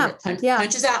thing, that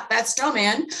punches out that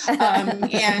snowman.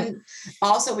 And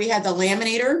also we had the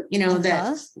laminator,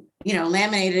 that,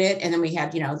 laminated it. And then we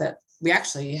had, we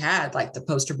actually had like the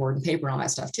poster board and paper and all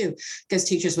that stuff too, because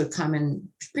teachers would come in,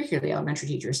 particularly elementary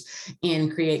teachers,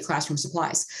 and create classroom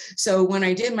supplies. So when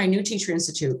I did my new teacher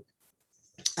institute,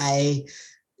 I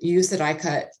used the die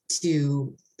cut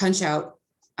to punch out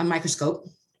a microscope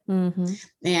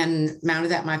and mounted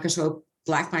that microscope,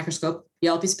 black microscope,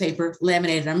 yellow piece of paper,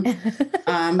 laminated them,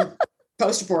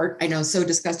 poster board. I know, so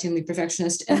disgustingly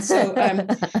perfectionist. And so,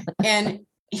 and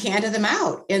handed them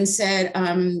out and said,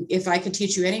 if I could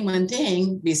teach you any one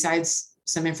thing besides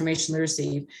some information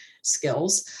literacy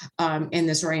skills in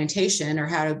this orientation, or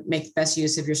how to make the best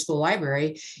use of your school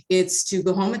library, it's to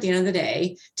go home at the end of the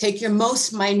day, take your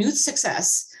most minute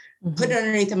success, put it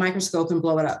underneath the microscope and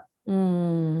blow it up.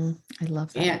 I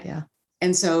love that. Yeah.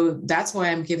 And so that's why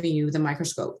I'm giving you the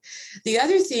microscope. The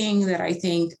other thing that I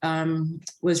think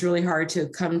was really hard to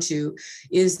come to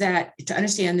is that to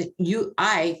understand that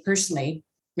I personally,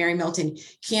 Mary Milton,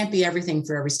 can't be everything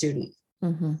for every student.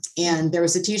 And there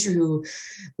was a teacher who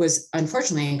was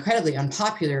unfortunately incredibly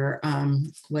unpopular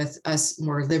with us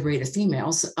more liberated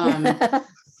females.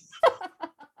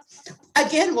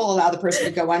 Again, we'll allow the person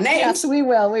to go unnamed. Yes, we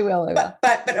will.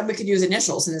 But we could use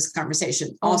initials in this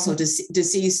conversation. Also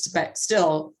deceased, but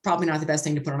still probably not the best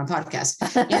thing to put on a podcast.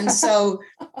 And so,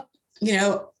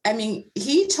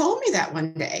 he told me that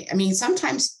one day.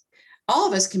 Sometimes all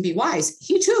of us can be wise.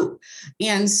 He too.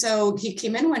 And so he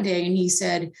came in one day and he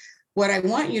said, what I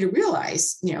want you to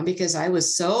realize, because I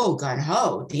was so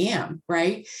gung-ho, damn,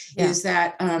 right, is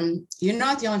that you're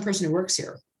not the only person who works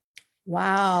here.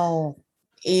 Wow.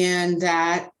 And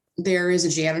that there is a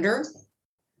janitor,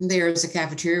 there's a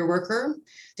cafeteria worker,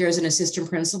 there's an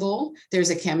assistant principal, there's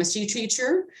a chemistry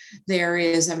teacher, there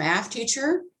is a math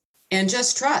teacher, and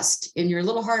just trust in your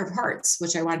little heart of hearts,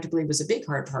 which I wanted to believe was a big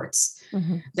heart of hearts,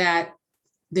 that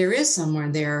there is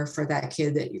someone there for that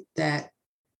kid that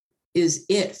is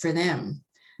it for them,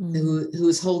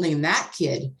 who's holding that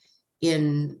kid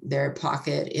in their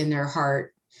pocket, in their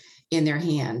heart, in their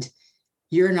hand.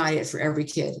 You're not it for every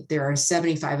kid. There are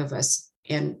 75 of us,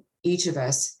 and each of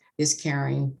us is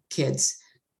carrying kids.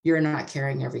 You're not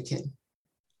carrying every kid.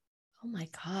 Oh my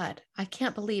God. I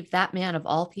can't believe that man of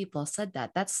all people said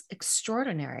that. That's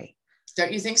extraordinary.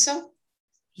 Don't you think so?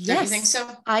 Yes, don't you think so?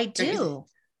 I do.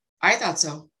 I thought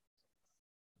so.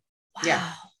 Wow.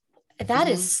 Yeah. That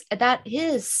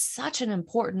is such an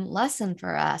important lesson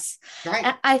for us.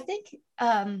 Right. I think,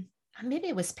 maybe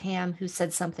it was Pam who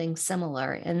said something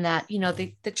similar in that,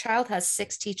 the child has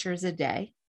 6 teachers a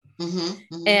day,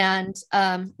 and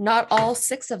not all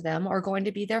 6 of them are going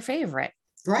to be their favorite.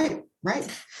 Right.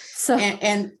 So,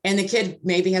 and the kid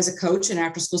maybe has a coach in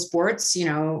after school sports,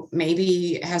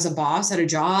 maybe has a boss at a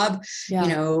job,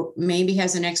 maybe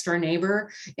has a next door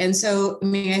neighbor. And so,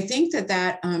 I think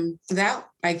that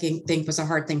I think was a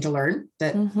hard thing to learn,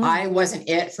 that I wasn't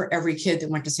it for every kid that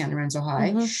went to San Lorenzo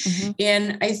High.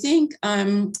 And I think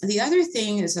the other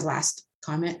thing is the last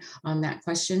comment on that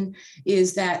question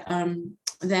is that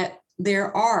that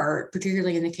there are,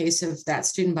 particularly in the case of that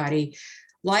student body,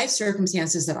 life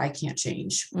circumstances that I can't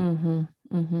change. I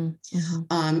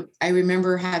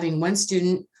remember having one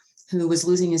student who was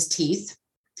losing his teeth.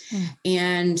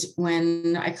 And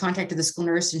when I contacted the school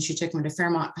nurse and she took him to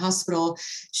Fairmont Hospital,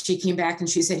 she came back and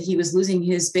she said he was losing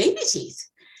his baby teeth.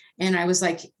 And I was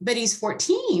like, but he's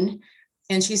 14.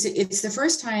 And she said, it's the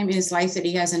first time in his life that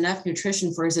he has enough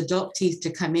nutrition for his adult teeth to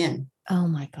come in. Oh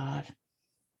my God.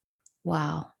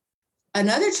 Wow.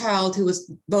 Another child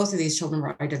both of these children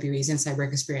were IWEs, inside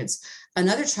work experience.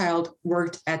 Another child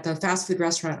worked at the fast food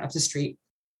restaurant up the street.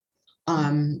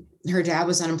 Her dad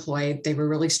was unemployed. They were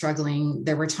really struggling.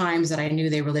 There were times that I knew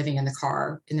they were living in the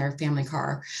car, in their family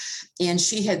car. And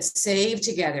she had saved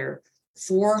together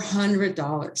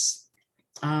 $400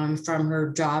 from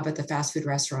her job at the fast food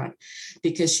restaurant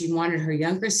because she wanted her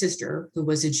younger sister, who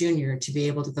was a junior, to be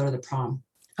able to go to the prom.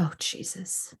 Oh,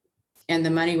 Jesus. And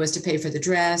the money was to pay for the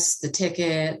dress, the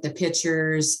ticket, the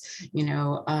pictures,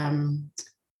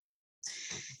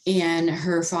 and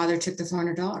her father took the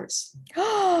 $400.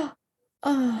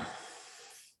 Oh,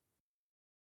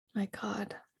 my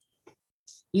God.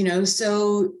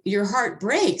 So your heart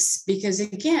breaks because,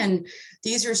 again,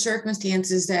 these are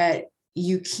circumstances that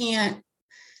you can't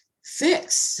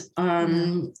fix.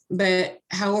 But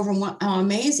however, how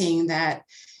amazing that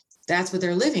that's what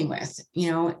they're living with,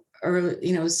 or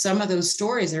some of those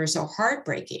stories that are so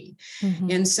heartbreaking.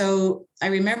 Mm-hmm. And so I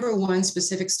remember one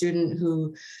specific student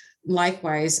who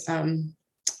likewise,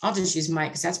 I'll just use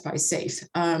Mike because that's probably safe.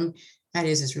 That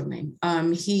is his real name.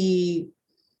 He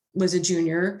was a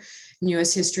junior in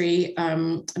U.S. history,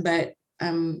 but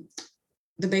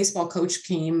the baseball coach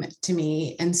came to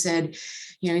me and said,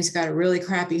 he's got a really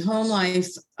crappy home life.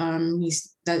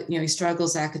 He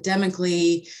struggles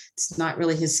academically. It's not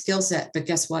really his skill set, but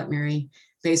guess what, Mary?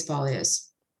 Baseball is.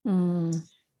 And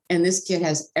this kid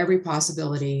has every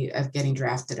possibility of getting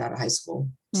drafted out of high school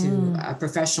to a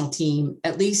professional team,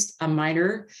 at least a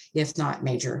minor, if not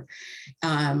major.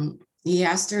 He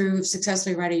has to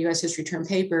successfully write a U.S. history term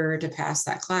paper to pass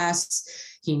that class.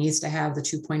 He needs to have the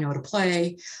 2.0 to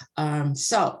play.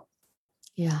 So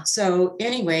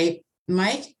anyway,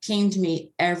 Mike came to me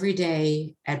every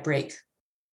day at break.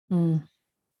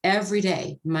 Every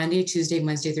day, Monday, Tuesday,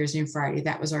 Wednesday, Thursday, and Friday.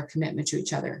 That was our commitment to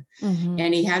each other. Mm-hmm.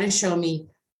 And he had to show me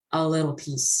a little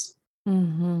piece.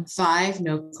 5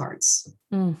 note cards.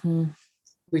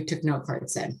 We took note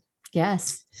cards then.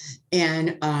 Yes.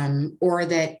 And, or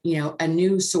that, a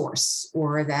new source,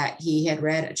 or that he had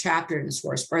read a chapter in the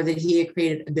source, or that he had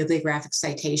created a bibliographic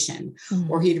citation,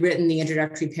 or he'd written the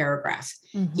introductory paragraph.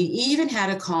 He even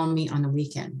had to call me on the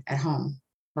weekend at home,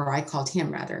 or I called him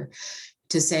rather,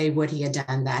 to say what he had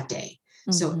done that day.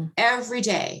 So every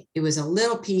day it was a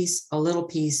little piece, a little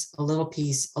piece, a little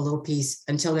piece, a little piece,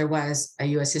 until there was a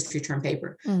U.S. history term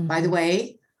paper. By the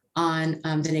way, on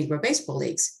the Negro Baseball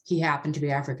Leagues, he happened to be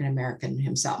African-American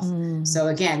himself. So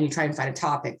again, you try and find a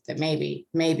topic that maybe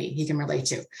he can relate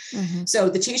to. So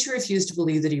the teacher refused to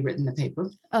believe that he'd written the paper.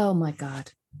 Oh my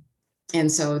God. And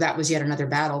so that was yet another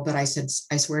battle. But I said,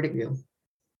 I swear to you,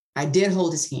 I did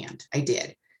hold his hand. I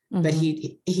did. But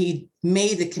he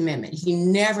made the commitment. He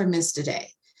never missed a day.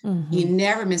 He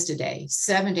never missed a day,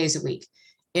 7 days a week.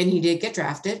 And he did get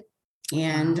drafted.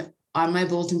 And on my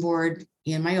bulletin board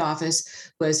in my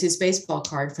office was his baseball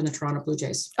card from the Toronto Blue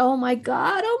Jays. Oh my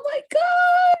God. Oh my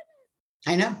God.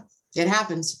 I know. It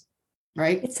happens.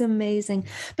 Right. It's amazing.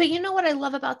 But you know what I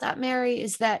love about that, Mary,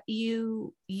 is that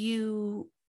it's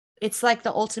like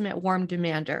the ultimate warm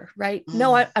demander, right?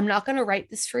 No, I'm not going to write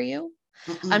this for you.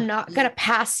 I'm not going to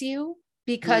pass you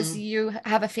because you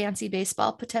have a fancy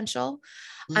baseball potential.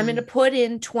 I'm going to put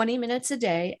in 20 minutes a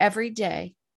day, every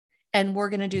day, and we're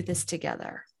going to do this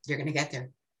together. You're going to get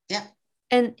there. Yeah.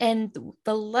 And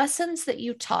the lessons that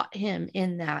you taught him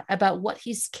in that about what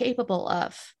he's capable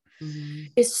of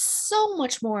is so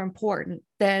much more important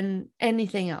than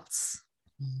anything else.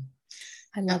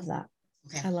 I love that.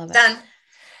 Okay. I love it. Done.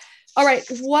 All right.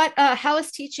 How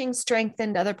has teaching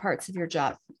strengthened other parts of your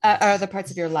job, or other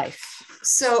parts of your life?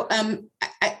 So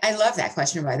I love that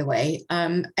question, by the way.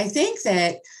 I think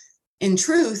that in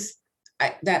truth,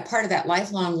 that part of that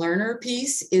lifelong learner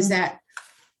piece is that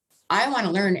I want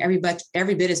to learn every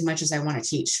bit as much as I want to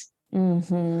teach.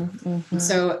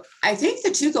 So I think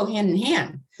the two go hand in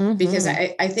hand because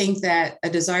I think that a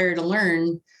desire to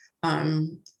learn,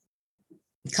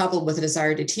 coupled with a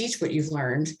desire to teach what you've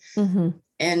learned,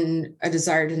 and a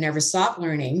desire to never stop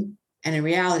learning. And in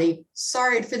reality,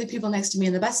 sorry for the people next to me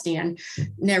in the bus stand,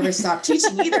 never stop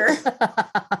teaching either.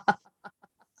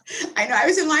 I know I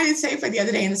was in line at Safeway the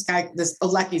other day and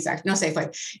Lucky's actually, no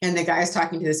Safeway. And the guy is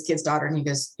talking to this kid's daughter and he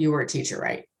goes, "You were a teacher,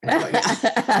 right?" And I go,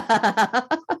 "Yeah."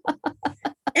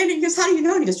 And he goes, "How do you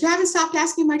know?" And he goes, "You haven't stopped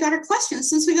asking my daughter questions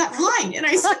since we got in line." And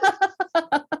I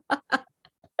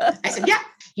said, "Yeah."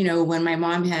 When my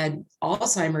mom had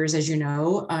Alzheimer's, as you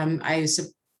know, I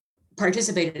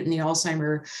participated in the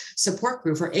Alzheimer support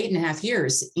group for 8.5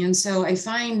 years. And so I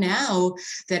find now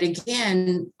that,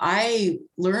 again, I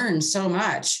learned so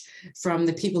much from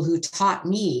the people who taught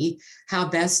me how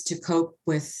best to cope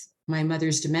with my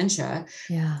mother's dementia.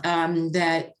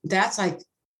 That's like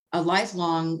a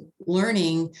lifelong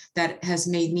learning that has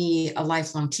made me a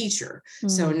lifelong teacher.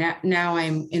 So now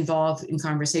I'm involved in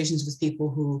conversations with people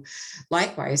who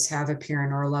likewise have a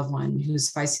parent or a loved one who's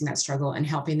facing that struggle and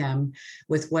helping them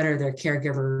with what are their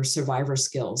caregiver survivor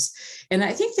skills. And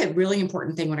I think that really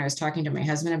important thing when I was talking to my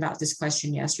husband about this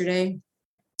question yesterday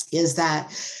is that,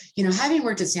 having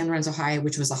worked at San Lorenzo High,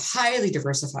 which was a highly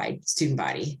diversified student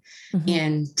body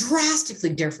and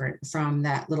drastically different from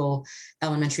that little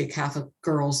elementary Catholic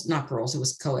not girls, it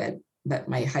was co-ed, but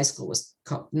my high school was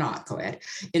not co-ed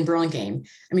in Burlingame.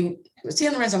 I mean,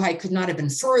 San Lorenzo High could not have been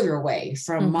further away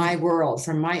from my world,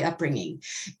 from my upbringing.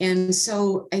 And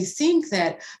so I think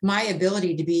that my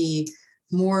ability to be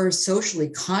more socially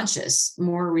conscious,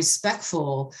 more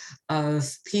respectful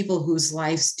of people whose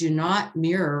lives do not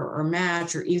mirror or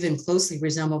match or even closely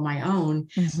resemble my own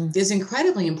is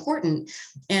incredibly important.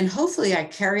 And hopefully I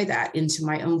carry that into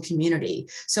my own community.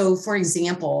 So for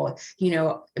example,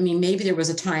 maybe there was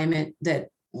a time that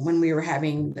when we were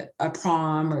having a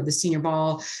prom or the senior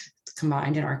ball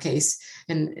combined in our case,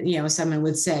 and, someone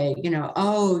would say,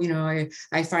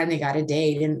 I finally got a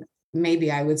date. And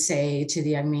maybe I would say to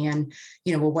the young man,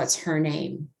 well, what's her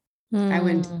name? I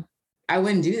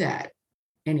wouldn't do that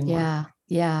anymore.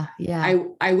 Yeah.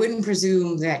 I wouldn't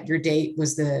presume that your date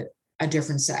was a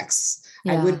different sex.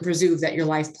 Yeah. I wouldn't presume that your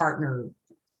life partner.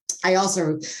 I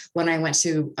also, when I went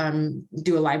to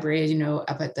do a library,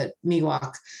 up at the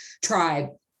Miwok tribe,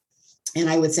 and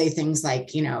I would say things like,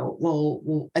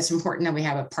 well, it's important that we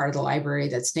have a part of the library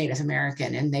that's Native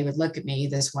American. And they would look at me,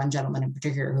 this one gentleman in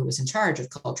particular who was in charge of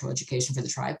cultural education for the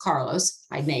tribe, Carlos,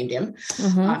 I named him.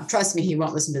 Trust me, he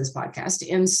won't listen to this podcast.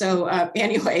 And so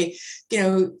anyway,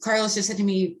 Carlos just said to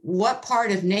me, what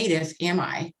part of Native am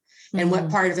I? And what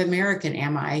part of American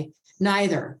am I?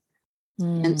 Neither.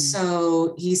 And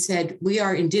so he said, we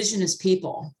are indigenous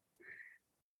people.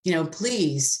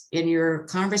 Please, in your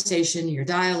conversation, your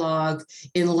dialogue,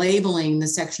 in labeling the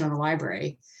section of the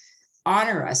library,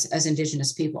 honor us as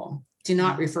indigenous people. Do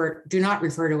not refer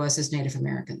to us as Native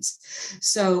Americans.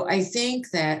 So I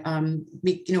think that,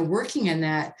 working in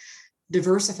that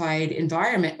diversified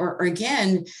environment, or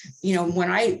again,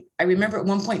 when I remember at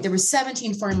one point there were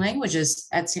 17 foreign languages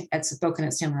spoken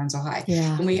at San Lorenzo High.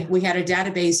 Yeah. And we had a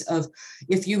database of,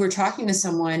 if you were talking to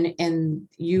someone and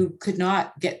you could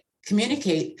not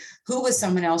communicate who was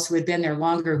someone else who had been there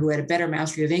longer, who had a better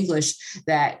mastery of English,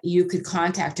 that you could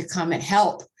contact to come and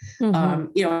help, in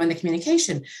the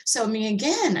communication. So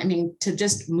to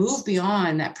just move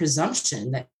beyond that presumption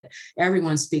that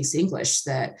everyone speaks English,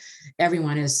 that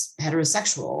everyone is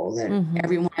heterosexual, that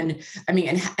everyone,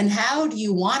 and how do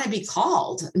you want to be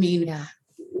called?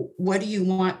 What do you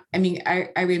want?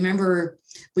 I remember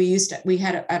we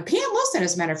had a Pam Wilson,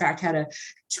 as a matter of fact, had a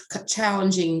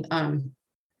challenging,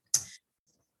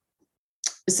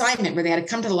 assignment where they had to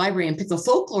come to the library and pick a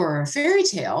folklore or a fairy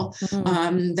tale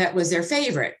that was their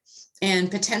favorite,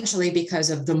 and potentially because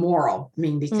of the moral.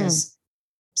 Because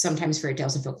sometimes fairy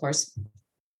tales and folklores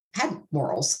had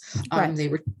morals. Right. They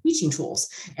were teaching tools.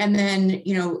 And then,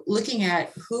 looking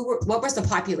at what was the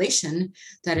population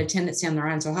that attended San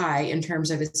Lorenzo High in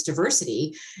terms of its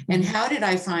diversity, and how did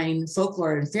I find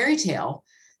folklore and fairy tale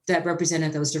that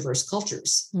represented those diverse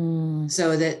cultures,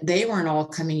 so that they weren't all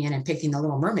coming in and picking the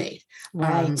Little Mermaid,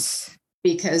 right?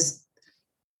 Because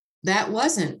that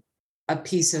wasn't a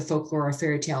piece of folklore or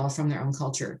fairy tale from their own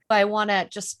culture. I want to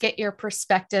just get your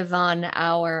perspective on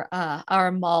our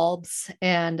MALBs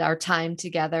and our time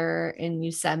together in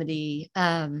Yosemite.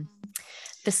 The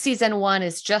season 1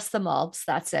 is just the MALBs.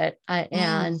 That's it.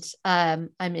 And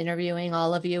I'm interviewing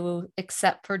all of you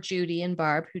except for Judy and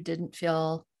Barb, who didn't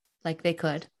feel like they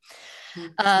could.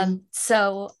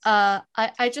 So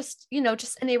I just,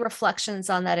 just any reflections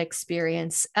on that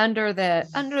experience under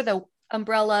the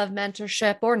umbrella of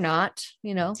mentorship or not,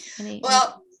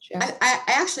 I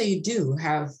actually do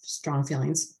have strong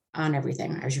feelings on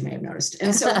everything, as you may have noticed.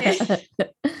 And so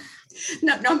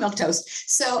no milquetoast.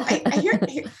 So I hear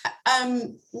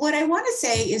what I want to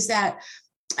say is that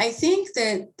I think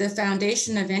that the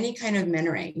foundation of any kind of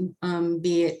mentoring,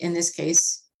 be it in this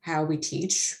case, how we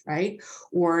teach, right?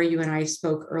 Or you and I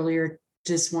spoke earlier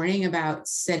this morning about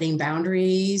setting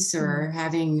boundaries or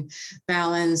having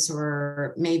balance,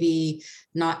 or maybe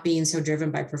not being so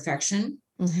driven by perfection.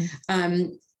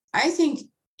 I think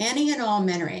any and all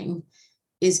mentoring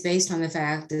is based on the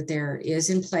fact that there is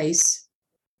in place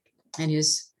and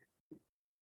is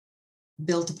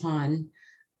built upon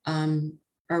a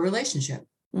relationship.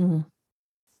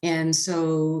 And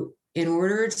so in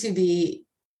order to be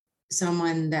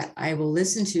someone that I will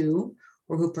listen to,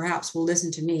 or who perhaps will listen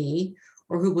to me,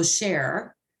 or who will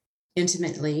share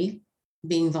intimately,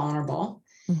 being vulnerable,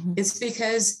 Mm-hmm. It's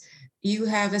because you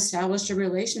have established a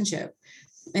relationship,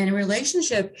 and a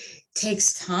relationship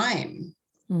takes time.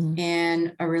 Mm-hmm.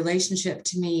 And a relationship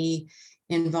to me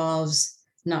involves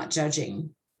not judging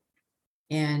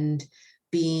and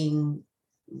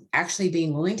actually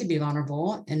being willing to be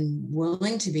vulnerable and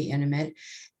willing to be intimate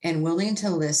and willing to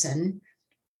listen.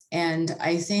 And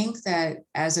I think that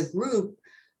as a group,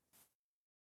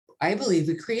 I believe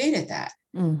we created that.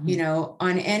 Mm-hmm.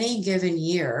 On any given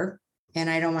year, and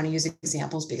I don't want to use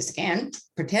examples because, again,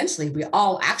 potentially we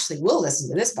all actually will listen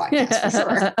to this podcast for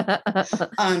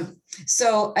sure.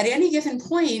 So at any given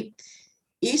point,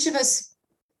 each of us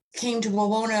came to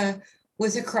Wawona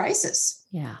with a crisis.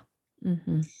 Yeah.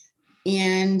 Mm-hmm.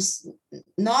 And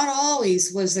not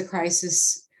always was the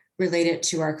crisis related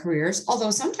to our careers,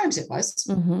 although sometimes it was.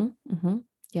 Mm-hmm. Mm-hmm.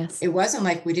 Yes. It wasn't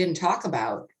like we didn't talk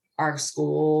about our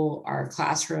school, our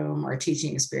classroom, our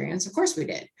teaching experience. Of course we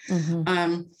did.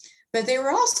 Mm-hmm. But they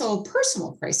were also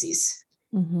personal crises.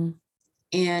 Mm-hmm.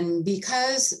 And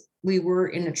because we were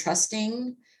in a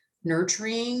trusting,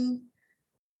 nurturing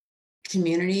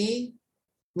community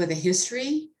with a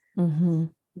history, Mm-hmm.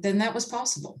 then that was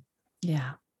possible.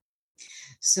 Yeah.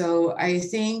 So I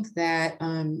think that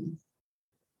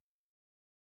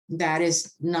that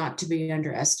is not to be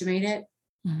underestimated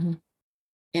Mm-hmm.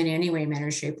 in any way,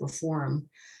 manner, shape, or form.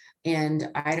 And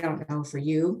I don't know for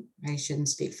you, I shouldn't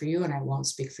speak for you, and I won't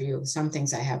speak for you. Some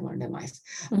things I have learned in life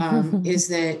is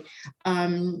that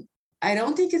I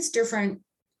don't think it's different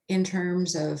in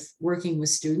terms of working with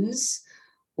students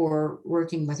or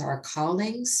working with our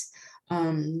colleagues.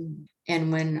 And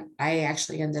when I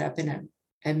actually ended up in an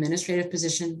administrative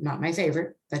position, not my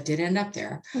favorite, but did end up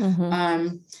there,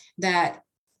 Mm-hmm. that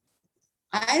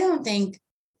I don't think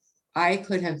I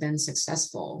could have been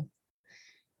successful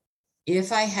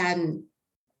if I hadn't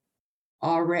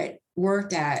already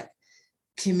worked at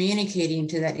communicating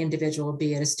to that individual,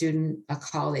 be it a student, a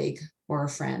colleague, or a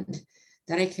friend,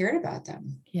 that I cared about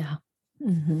them. Yeah.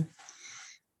 Mm-hmm.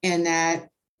 And that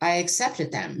I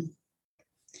accepted them.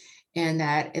 And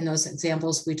that in those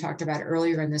examples we talked about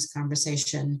earlier in this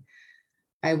conversation,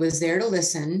 I was there to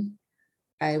listen.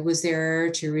 I was there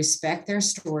to respect their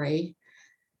story.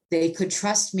 They could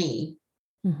trust me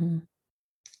Mm-hmm.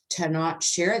 to not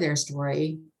share their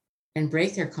story and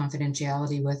break their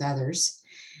confidentiality with others.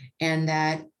 And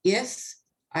that if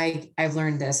I've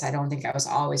learned this, I don't think I was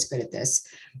always good at this,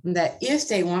 that if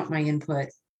they want my input,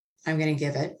 I'm going to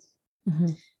give it,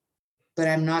 Mm-hmm. but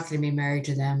I'm not going to be married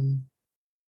to them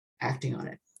acting on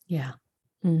it. Yeah.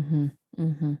 Mm-hmm.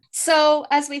 Mm-hmm. So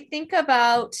as we think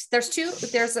about,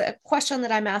 there's a question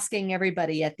that I'm asking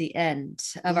everybody at the end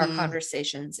of our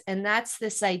conversations, and that's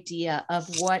this idea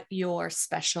of what your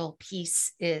special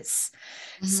piece is.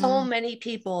 So many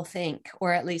people think,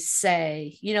 or at least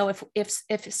say,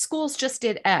 if schools just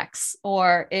did X,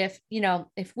 or if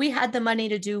we had the money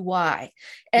to do Y,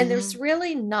 and there's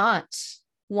really not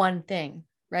one thing,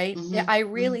 right? I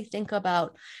really think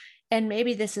about, and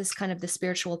maybe this is kind of the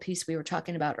spiritual piece we were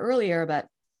talking about earlier, but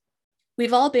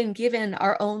we've all been given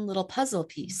our own little puzzle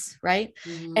piece, right?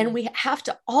 And we have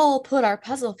to all put our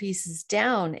puzzle pieces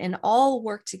down and all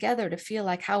work together to feel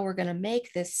like how we're going to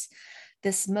make this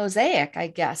mosaic, I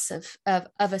guess, of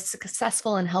a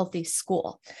successful and healthy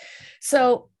school.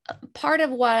 So part of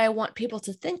what I want people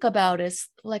to think about is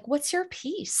like, what's your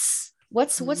piece?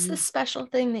 What's the special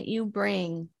thing that you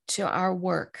bring to our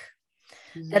work?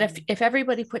 That if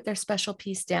everybody put their special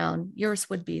piece down, yours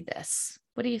would be this.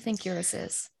 What do you think yours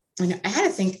is? I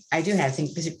do have to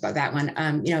think about that one.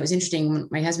 It was interesting when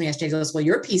my husband yesterday goes, well,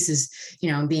 your piece is,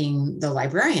 being the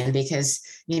librarian, because,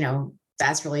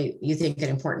 that's really, you think, an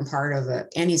important part of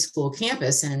any school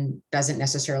campus, and that's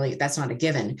not a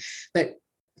given, but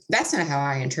that's not how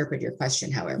I interpret your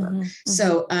question, however.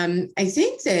 So I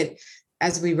think that,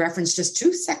 as we referenced just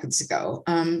 2 seconds ago,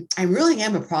 I really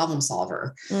am a problem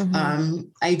solver.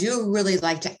 I do really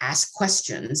like to ask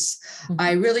questions.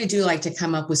 I really do like to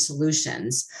come up with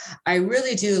solutions. I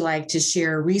really do like to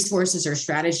share resources or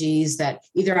strategies that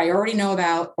either I already know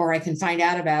about or I can find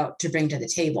out about to bring to the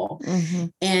table.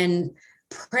 And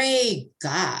pray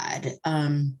God,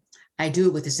 I do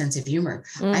it with a sense of humor.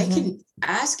 I can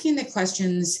asking the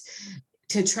questions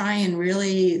to try and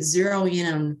really zero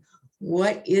in on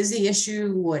what is the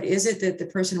issue? What is it that the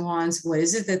person wants? What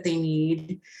is it that they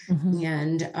need?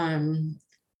 And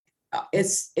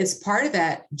it's part of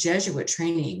that Jesuit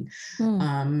training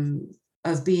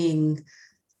of being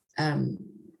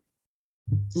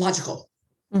logical.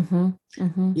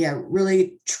 Yeah,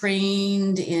 really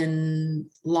trained in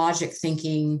logic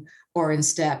thinking, or in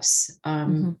steps.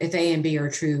 If A and B are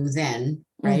true, then,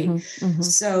 right?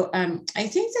 So I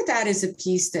think that is a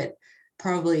piece that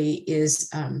probably is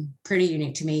pretty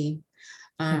unique to me.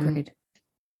 Agreed.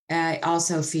 I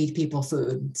also feed people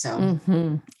food. So,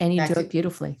 and you do it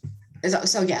beautifully.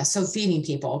 So feeding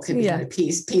people could be a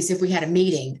piece. If we had a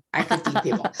meeting, I could feed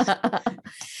people.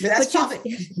 But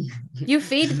you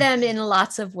feed them in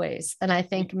lots of ways. And I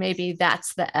think maybe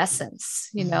that's the essence,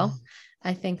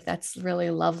 I think that's really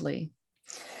lovely.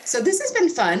 So this has been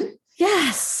fun.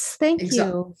 Yes. Thank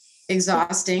you.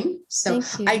 Exhausting. So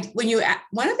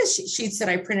one of the sheets that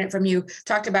I printed from you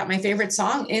talked about my favorite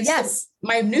song.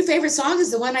 My new favorite song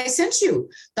is the one I sent you,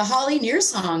 the Holly Near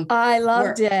song. I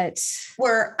loved it.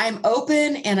 Where I'm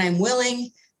open and I'm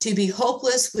willing. To be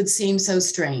hopeless would seem so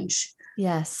strange.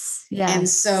 Yes. And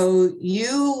so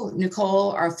you,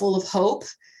 Nicole, are full of hope.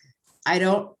 I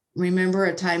don't remember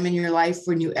a time in your life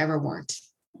when you ever weren't.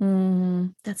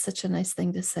 That's such a nice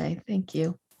thing to say. Thank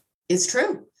you. It's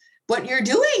true. What you're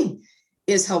doing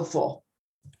is hopeful.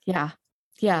 Yeah.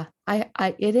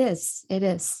 It is.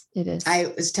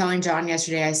 I was telling John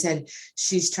yesterday, I said,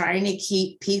 she's trying to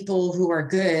keep people who are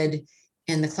good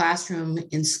in the classroom,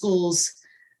 in schools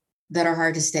that are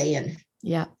hard to stay in.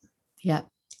 Yeah.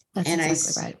 That's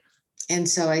exactly right. And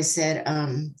so I said,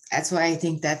 that's why I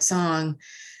think that song,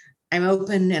 I'm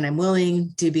open and I'm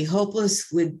willing. To be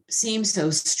hopeless would seem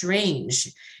so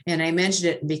strange. And I mentioned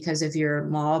it because of your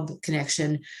mob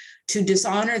connection, to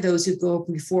dishonor those who go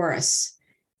before us.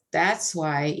 That's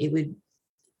why it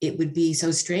would be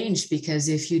so strange, because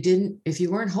if you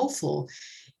weren't hopeful,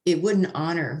 it wouldn't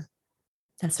honor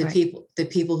the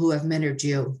people who have mentored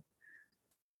you,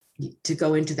 to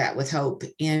go into that with hope.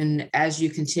 And as you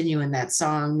continue in that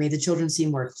song, may the children see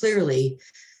more clearly,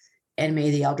 and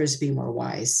may the elders be more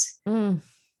wise.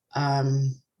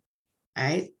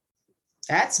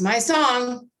 That's my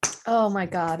song. Oh my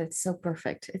God, it's so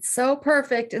perfect. It's so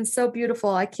perfect and so beautiful.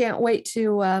 I can't wait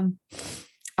to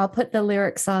I'll put the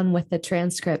lyrics on with the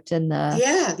transcript and the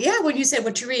when you said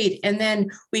what to read, and then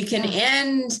we can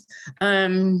end,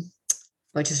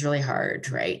 which is really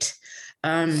hard, right?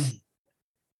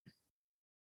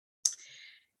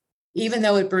 Even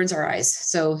though it burns our eyes.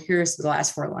 So here's the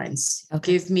last 4 lines.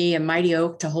 Okay. Give me a mighty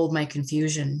oak to hold my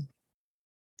confusion.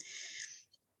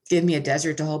 Give me a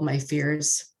desert to hold my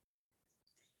fears.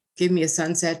 Give me a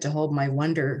sunset to hold my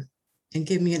wonder, and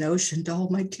give me an ocean to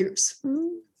hold my tears.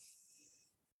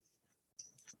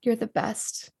 You're the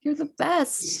best. You're the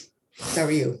best. So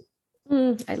are you.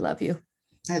 I love you.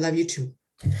 I love you too.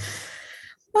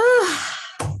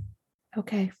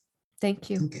 Okay. Thank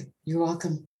you. Okay. You're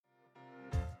welcome.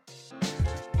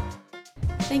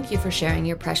 Thank you for sharing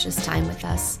your precious time with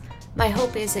us. My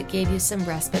hope is it gave you some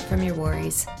respite from your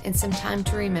worries and some time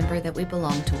to remember that we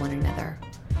belong to one another,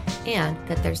 and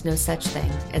that there's no such thing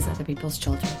as other people's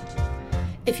children.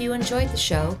 If you enjoyed the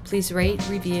show, please rate,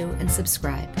 review, and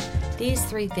subscribe. These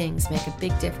 3 things make a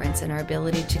big difference in our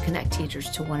ability to connect teachers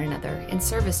to one another in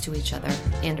service to each other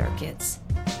and our kids.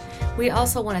 We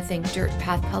also want to thank Dirt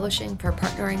Path Publishing for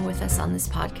partnering with us on this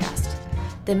podcast.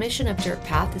 The mission of Dirt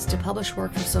Path is to publish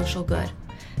work for social good.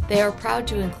 They are proud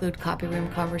to include Copy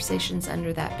Room Conversations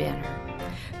under that banner.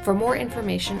 For more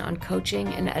information on coaching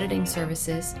and editing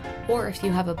services, or if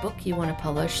you have a book you want to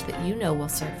publish that you know will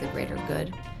serve the greater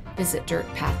good, visit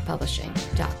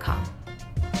dirtpathpublishing.com.